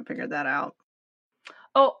still haven't figured that out.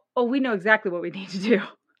 Oh, we know exactly what we need to do.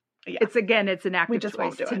 Yeah. It's an active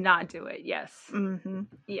choice to not do it. Yes. Mm-hmm.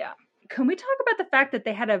 Yeah. Can we talk about the fact that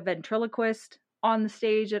they had a ventriloquist on the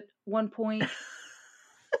stage at one point?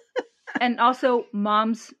 And also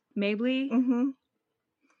Moms Mabley,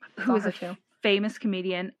 who is a famous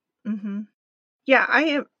comedian. Yeah,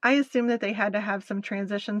 I assume that they had to have some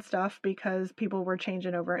transition stuff because people were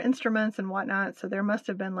changing over instruments and whatnot. So there must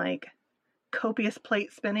have been like copious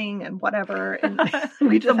plate spinning and whatever. And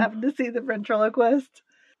we just happened to see the ventriloquist.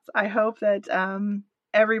 So I hope that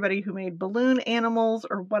everybody who made balloon animals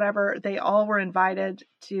or whatever, they all were invited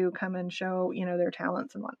to come and show, their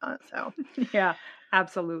talents and whatnot. So yeah,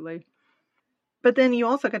 absolutely. But then you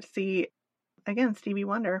also got to see, again, Stevie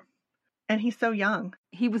Wonder. And he's so young.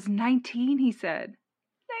 He was 19, he said. 19,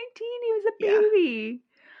 he was a baby.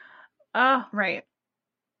 Oh. Right.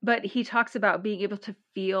 But he talks about being able to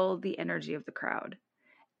feel the energy of the crowd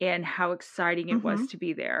and how exciting it was to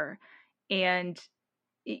be there. And,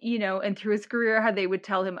 and through his career, how they would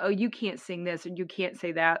tell him, oh, you can't sing this and you can't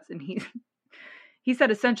say that. And he said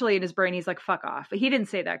essentially in his brain, he's like, fuck off. But he didn't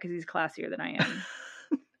say that because he's classier than I am.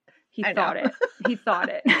 He thought it. He thought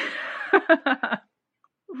it.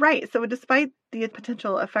 Right. So despite the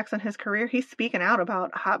potential effects on his career, he's speaking out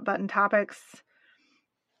about hot button topics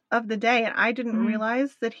of the day. And I didn't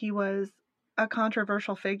realize that he was a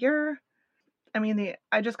controversial figure. I mean,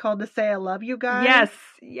 I just called to say I love you guys.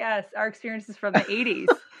 Yes. Our experiences from the 80s.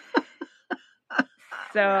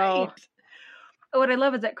 So right. What I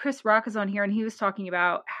love is that Chris Rock is on here and he was talking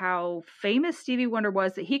about how famous Stevie Wonder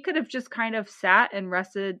was, that he could have just kind of sat and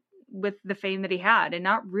rested with the fame that he had and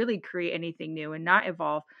not really create anything new and not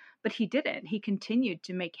evolve. But he didn't. He continued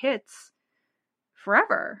to make hits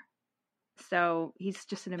forever. So he's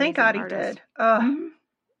just an amazing artist. Thank God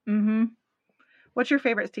he did. What's your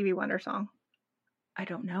favorite Stevie Wonder song? I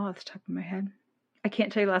don't know off the top of my head. I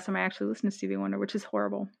can't tell you the last time I actually listened to Stevie Wonder, which is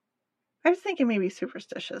horrible. I was thinking maybe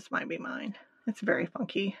Superstitious might be mine. It's very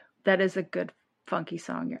funky. That is a good funky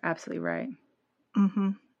song. You're absolutely right. Mm-hmm.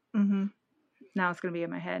 Mm-hmm. Now it's going to be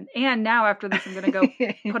in my head. And now after this, I'm going to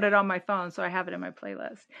go put it on my phone so I have it in my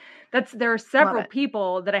playlist. There are several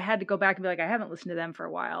people that I had to go back and be like, I haven't listened to them for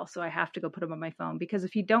a while, so I have to go put them on my phone, because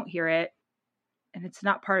if you don't hear it and it's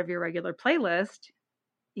not part of your regular playlist,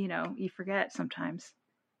 you know, you forget sometimes.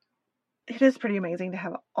 It is pretty amazing to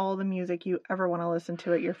have all the music you ever want to listen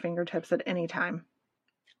to at your fingertips at any time.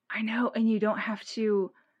 I know, and you don't have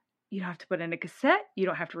to put in a cassette, you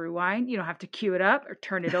don't have to rewind, you don't have to cue it up or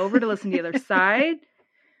turn it over to listen to the other side.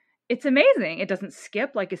 It's amazing. It doesn't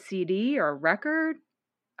skip like a CD or a record.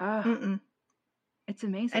 It's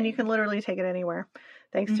amazing. And you can literally take it anywhere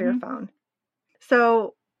thanks to your phone.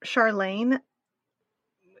 So Charlene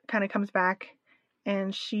kind of comes back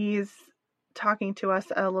and she's talking to us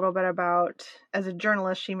a little bit about, as a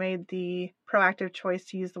journalist, she made the proactive choice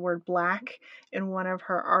to use the word Black in one of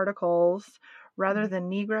her articles rather than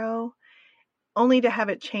Negro, only to have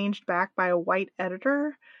it changed back by a white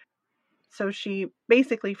editor. So she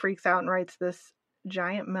basically freaks out and writes this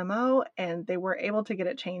giant memo, and they were able to get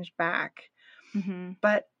it changed back.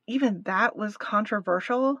 But even that was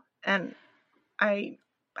controversial, and I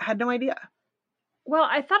had no idea. Well,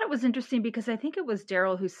 I thought it was interesting because I think it was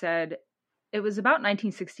Daryl who said it was about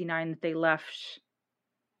 1969 that they left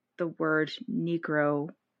the word Negro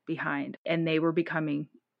behind and they were becoming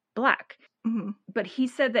Black. But he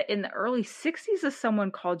said that in the early 60s, if someone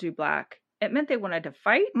called you Black, it meant they wanted to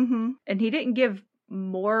fight. And he didn't give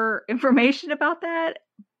more information about that.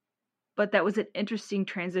 But that was an interesting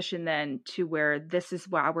transition then to where this is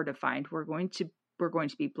how we're defined. We're going to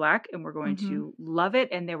be Black and we're going to love it.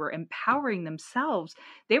 And they were empowering themselves.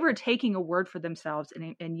 They were taking a word for themselves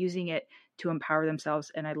and using it to empower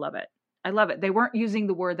themselves. And I love it. I love it. They weren't using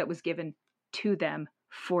the word that was given to them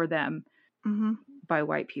for them by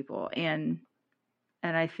white people. And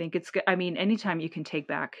I think it's good. I mean, anytime you can take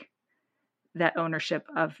back that ownership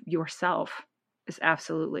of yourself is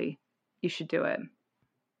absolutely, you should do it.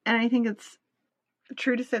 And I think it's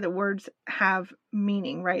true to say that words have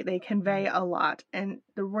meaning, right? They convey a lot, and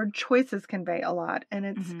the word choices convey a lot. And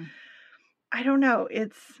it's, I don't know,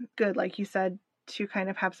 it's good, like you said, to kind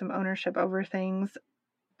of have some ownership over things.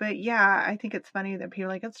 But yeah, I think it's funny that people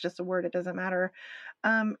are like, it's just a word, it doesn't matter.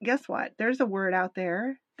 Guess what? There's a word out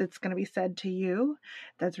there that's going to be said to you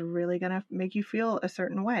that's really going to make you feel a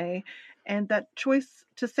certain way. And that choice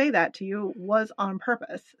to say that to you was on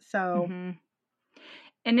purpose. So.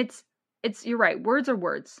 And it's, you're right. Words are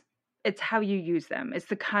words. It's how you use them. It's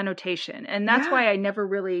the connotation. And that's why I never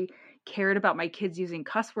really cared about my kids using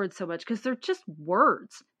cuss words so much, because they're just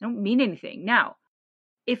words. They don't mean anything. Now,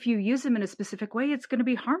 if you use them in a specific way, it's going to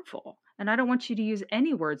be harmful. And I don't want you to use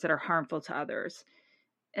any words that are harmful to others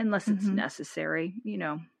unless it's necessary. You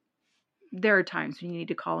know, there are times when you need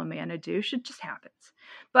to call a man a douche. It just happens.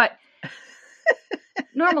 But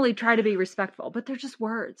normally try to be respectful, but they're just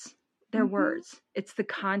words. They're words. It's the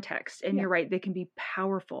context. And you're right. They can be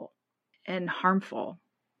powerful and harmful.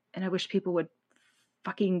 And I wish people would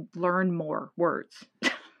fucking learn more words.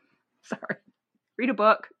 Sorry. Read a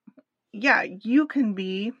book. Yeah, you can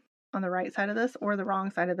be on the right side of this or the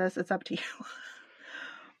wrong side of this. It's up to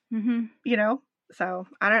you. You know? So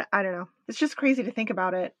I don't know. It's just crazy to think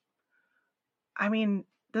about it. I mean,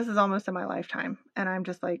 this is almost in my lifetime. And I'm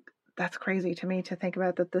just like, that's crazy to me to think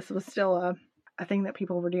about that this was still a thing that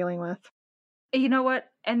people were dealing with. You know what?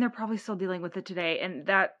 And they're probably still dealing with it today. And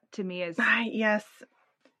that to me is... Yes,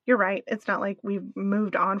 you're right. It's not like we've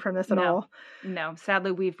moved on from this at all. No,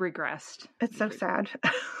 sadly, we've regressed. It's so sad.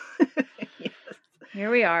 Yes. Here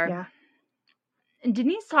we are. Yeah. And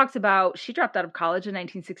Denise talks about, she dropped out of college in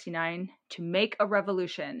 1969 to make a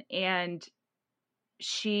revolution. And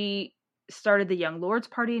she started the Young Lords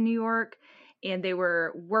Party in New York. And they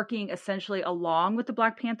were working essentially along with the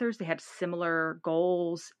Black Panthers. They had similar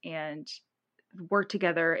goals and worked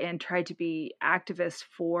together and tried to be activists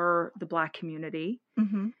for the Black community.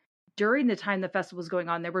 During the time the festival was going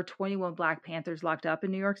on, there were 21 Black Panthers locked up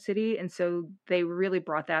in New York City. And so they really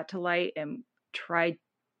brought that to light and tried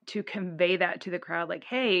to convey that to the crowd. Like,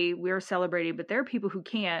 hey, we're celebrating, but there are people who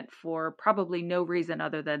can't for probably no reason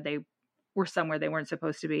other than they were somewhere they weren't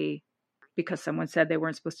supposed to be because someone said they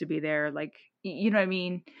weren't supposed to be there. Like, you know what I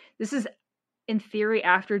mean? This is in theory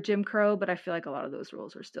after Jim Crow, but I feel like a lot of those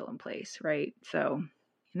rules are still in place, right? So,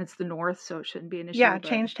 and it's the North, so it shouldn't be an issue. Yeah,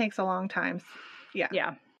 change takes a long time.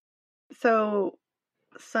 Yeah. So,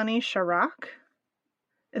 Sonny Sharrock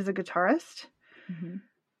is a guitarist.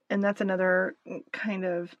 And that's another kind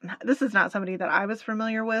of, this is not somebody that I was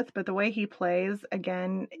familiar with, but the way he plays,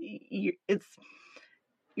 again,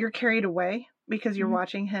 you're carried away because you're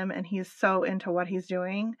watching him and he's so into what he's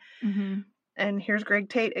doing. Mm-hmm. And here's Greg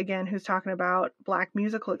Tate again, who's talking about Black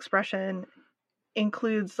musical expression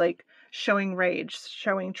includes like showing rage,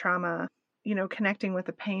 showing trauma, you know, connecting with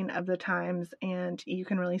the pain of the times. And you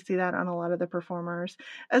can really see that on a lot of the performers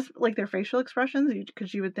as like their facial expressions,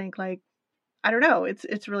 because you would think like, I don't know,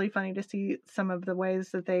 it's really funny to see some of the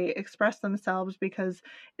ways that they express themselves because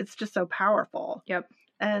it's just so powerful. Yep.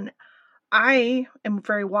 And I am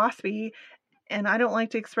very waspy and I don't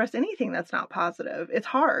like to express anything that's not positive. It's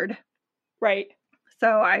hard. Right. So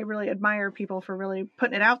I really admire people for really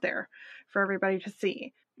putting it out there for everybody to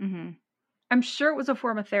see. Mm-hmm. I'm sure it was a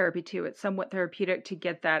form of therapy too. It's somewhat therapeutic to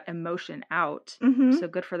get that emotion out. Mm-hmm. So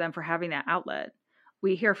good for them for having that outlet.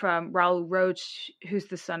 We hear from Raul Roach, who's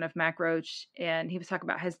the son of Mac Roach, and he was talking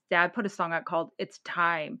about his dad put a song out called It's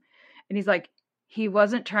Time. And he's like, he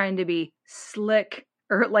wasn't trying to be slick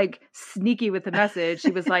or like sneaky with the message. He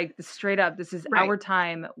was like, straight up, this is Right. our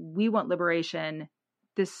time. We want liberation.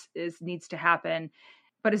 This needs to happen.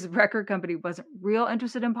 But his record company wasn't real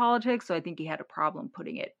interested in politics, so I think he had a problem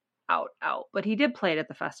putting it out. But he did play it at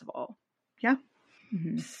the festival. Yeah.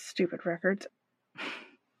 Mm-hmm. Stupid records.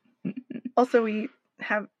 Also, we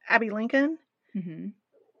have Abby Lincoln, Mm-hmm.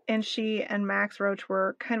 and she and Max Roach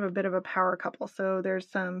were kind of a bit of a power couple. So there's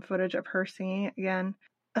some footage of her singing, again,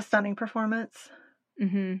 a stunning performance.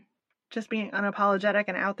 Mm-hmm. Just being unapologetic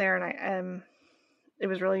and out there, and it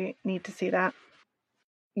was really neat to see that.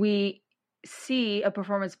 We see a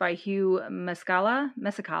performance by Hugh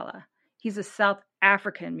Mesakala. He's a South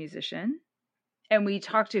African musician. And we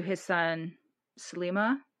talked to his son,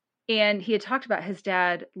 Salima, and he had talked about his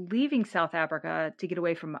dad leaving South Africa to get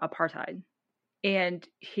away from apartheid. And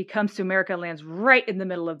he comes to America and lands right in the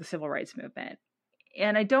middle of the civil rights movement.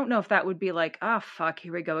 And I don't know if that would be like, oh, fuck,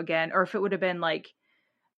 here we go again. Or if it would have been like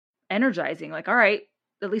energizing, like, all right,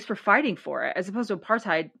 at least we're fighting for it. As opposed to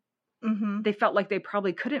apartheid, Mm-hmm. they felt like they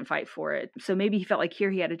probably couldn't fight for it. So maybe he felt like here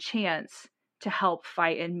he had a chance to help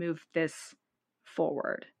fight and move this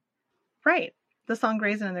forward. Right. The song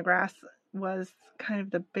Grazing in the Grass was kind of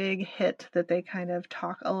the big hit that they kind of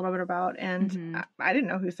talk a little bit about. And I didn't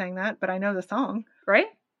know who sang that, but I know the song. Right?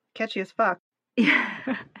 Catchy as fuck.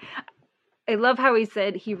 Yeah. I love how he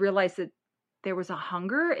said he realized that there was a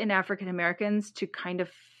hunger in African Americans to kind of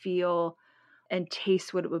feel and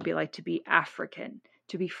taste what it would be like to be African,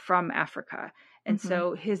 to be from Africa. And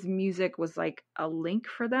so his music was like a link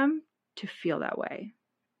for them to feel that way.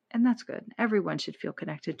 And that's good. Everyone should feel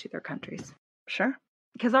connected to their countries. Sure.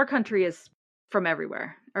 Because our country is from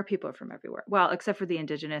everywhere. Our people are from everywhere. Well, except for the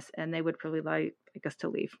indigenous, and they would probably like us to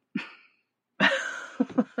leave.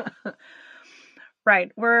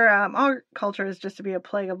 Right. We're our culture is just to be a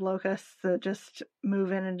plague of locusts that just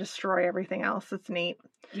move in and destroy everything else. It's neat.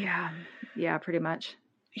 Yeah, pretty much.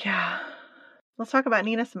 Yeah. Let's talk about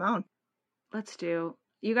Nina Simone. Let's do.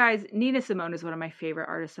 You guys, Nina Simone is one of my favorite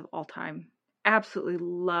artists of all time. Absolutely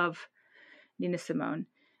love Nina Simone.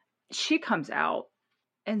 She comes out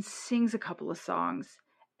and sings a couple of songs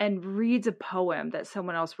and reads a poem that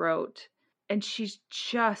someone else wrote. And she's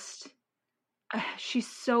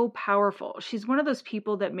so powerful. She's one of those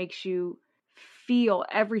people that makes you feel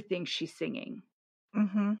everything she's singing.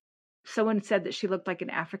 Mm-hmm. Someone said that she looked like an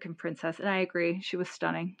African princess, and I agree. She was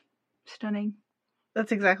stunning. Stunning.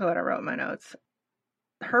 That's exactly what I wrote in my notes.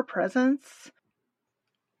 Her presence,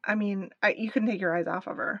 I mean, you couldn't take your eyes off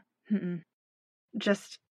of her. Mm-mm.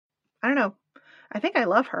 Just, I don't know. I think I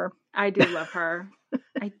love her. I do love her.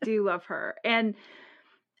 I do love her. And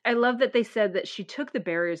I love that they said that she took the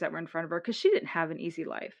barriers that were in front of her because she didn't have an easy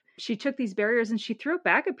life. She took these barriers and she threw it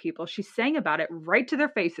back at people. She sang about it right to their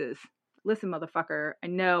faces. Listen, motherfucker, I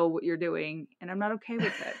know what you're doing and I'm not okay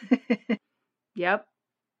with it. Yep.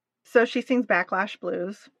 So she sings Backlash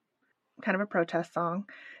Blues, kind of a protest song.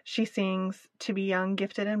 She sings To Be Young,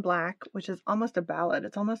 Gifted and Black, which is almost a ballad.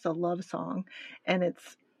 It's almost a love song. And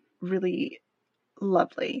it's really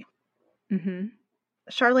lovely. Mm-hmm.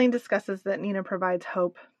 Charlene discusses that Nina provides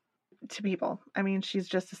hope to people. I mean, she's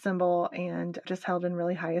just a symbol and just held in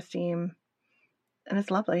really high esteem. And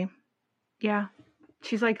it's lovely. Yeah.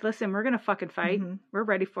 She's like, listen, we're going to fucking fight. Mm-hmm. We're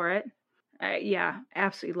ready for it. Yeah,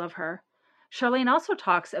 absolutely love her. Charlene also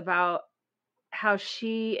talks about how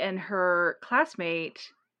she and her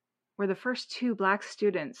classmate were the first 2 Black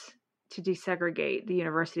students to desegregate the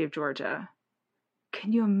University of Georgia.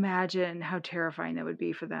 Can you imagine how terrifying that would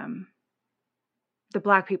be for them? The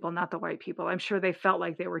Black people, not the white people. I'm sure they felt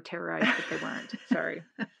like they were terrorized, but they weren't. Sorry.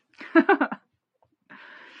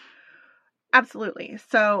 Absolutely.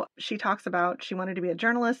 So she talks about she wanted to be a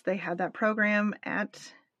journalist. They had that program at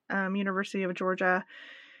University of Georgia.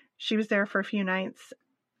 She was there for a few nights.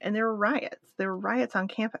 And there were riots. There were riots on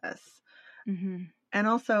campus. Mm-hmm. And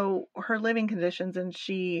also her living conditions. And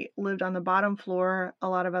she lived on the bottom floor. A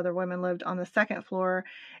lot of other women lived on the second floor.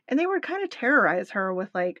 And they would kind of terrorize her with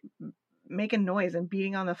like making noise and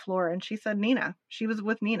beating on the floor. And she said she was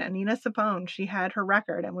with Nina Sapone. She had her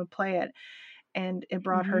record and would play it. And it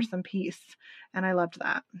brought her some peace. And I loved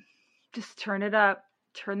that. Just turn it up.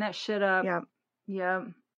 Turn that shit up. Yeah. Yeah.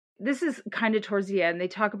 This is kind of towards the end. They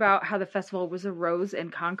talk about how the festival was a rose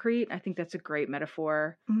and concrete. I think that's a great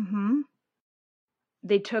metaphor. Mm-hmm.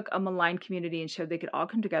 They took a maligned community and showed they could all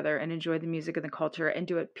come together and enjoy the music and the culture and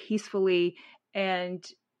do it peacefully and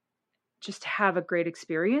just have a great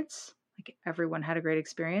experience. Like everyone had a great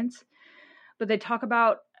experience. But they talk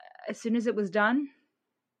about as soon as it was done,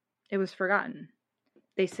 it was forgotten.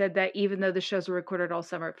 They said that even though the shows were recorded all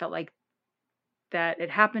summer, it felt like that it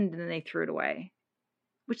happened and then they threw it away,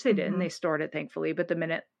 which they did, and they stored it, thankfully. But the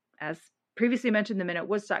minute, as previously mentioned, the minute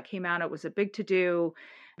Woodstock came out, it was a big to-do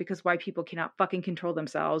because white people cannot fucking control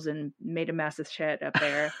themselves and made a mess of shit up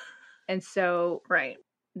there. And so right.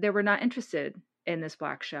 They were not interested in this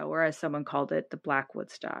black show, or as someone called it, the Black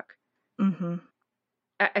Woodstock. Mm-hmm.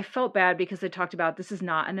 I felt bad because they talked about this is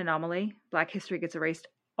not an anomaly. Black history gets erased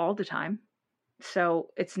all the time. So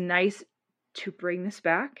it's nice to bring this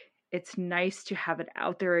back. It's nice to have it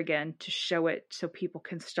out there again, to show it so people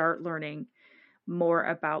can start learning more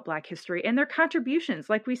about Black history and their contributions.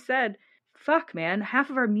 Like we said, fuck, man, half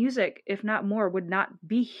of our music, if not more, would not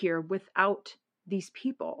be here without these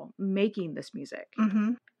people making this music.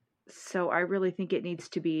 Mm-hmm. So I really think it needs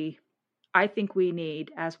to be, I think we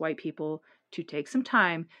need, as white people, to take some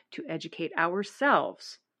time to educate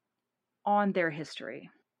ourselves on their history.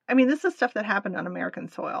 I mean, this is stuff that happened on American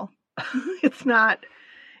soil. It's not,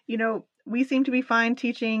 we seem to be fine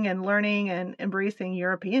teaching and learning and embracing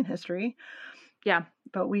European history. Yeah.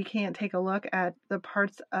 But we can't take a look at the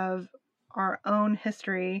parts of our own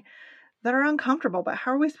history that are uncomfortable. But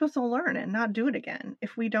how are we supposed to learn and not do it again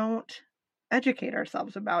if we don't educate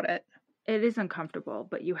ourselves about it? It is uncomfortable,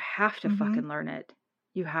 but you have to fucking learn it.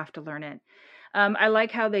 You have to learn it. I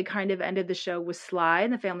like how they kind of ended the show with Sly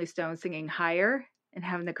and the Family Stone singing Higher and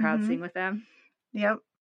having the crowd sing with them. Yep.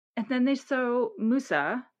 And then they show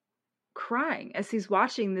Musa crying as he's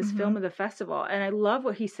watching this film of the festival. And I love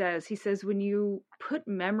what he says. He says, when you put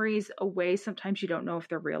memories away, sometimes you don't know if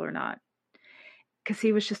they're real or not. Because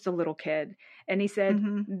he was just a little kid. And he said,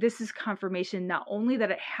 this is confirmation not only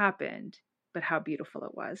that it happened, but how beautiful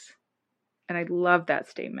it was. And I love that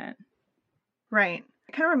statement. Right.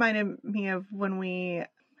 It kind of reminded me of when we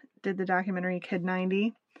did the documentary Kid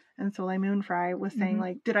 90, and Soleil Moon Frye was saying,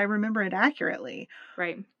 like, did I remember it accurately?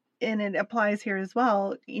 Right. And it applies here as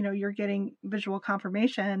well. You're getting visual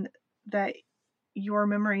confirmation that your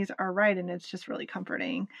memories are right, and it's just really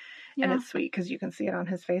comforting. Yeah. And it's sweet because you can see it on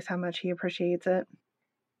his face how much he appreciates it.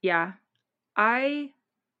 Yeah. I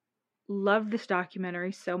love this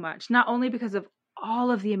documentary so much, not only because of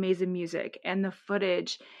all of the amazing music and the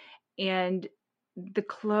footage and the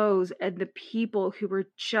clothes and the people who were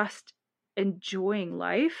just enjoying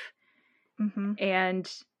life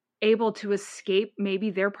and able to escape maybe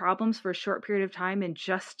their problems for a short period of time and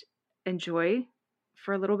just enjoy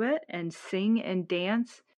for a little bit and sing and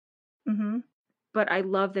dance. But I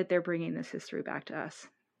love that they're bringing this history back to us.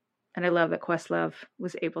 And I love that Questlove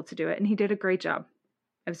was able to do it. And he did a great job.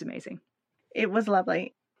 It was amazing. It was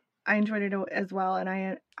lovely. I enjoyed it as well.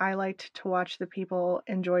 And I liked to watch the people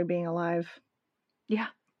enjoy being alive. Yeah.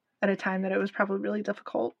 At a time that it was probably really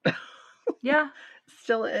difficult. Yeah.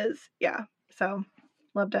 Still is. Yeah. So,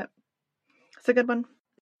 loved it. It's a good one.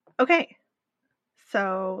 Okay.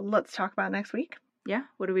 So, let's talk about next week. Yeah.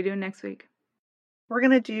 What are we doing next week? We're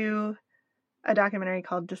going to do a documentary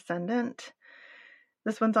called Descendant.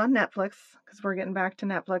 This one's on Netflix because we're getting back to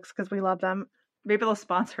Netflix because we love them. Maybe they'll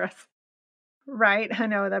sponsor us. Right. I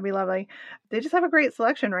know. That'd be lovely. They just have a great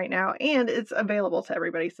selection right now, and it's available to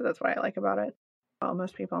everybody. So that's what I like about it. Well,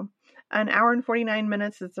 most people. An hour and 49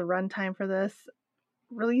 minutes is the runtime for this,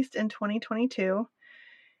 released in 2022.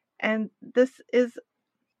 And this is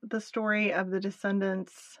the story of the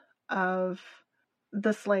descendants of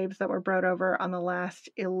the slaves that were brought over on the last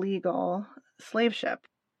illegal slave ship.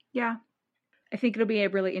 Yeah. I think it'll be a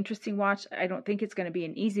really interesting watch. I don't think it's going to be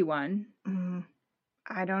an easy one.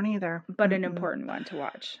 I don't either. But an important one to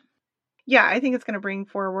watch. Yeah, I think it's going to bring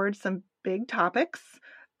forward some big topics,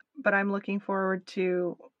 but I'm looking forward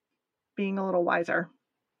to being a little wiser,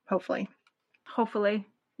 hopefully. Hopefully,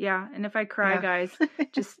 yeah. And if I cry, guys,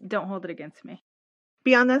 just don't hold it against me.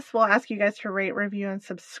 Beyond this, we'll ask you guys to rate, review, and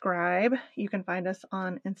subscribe. You can find us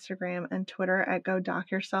on Instagram and Twitter at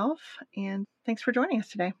GoDocYourself. And thanks for joining us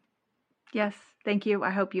today. Yes, thank you.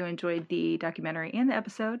 I hope you enjoyed the documentary and the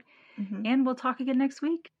episode. Mm-hmm. And we'll talk again next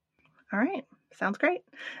week. All right. Sounds great.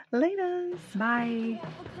 Laters. Bye.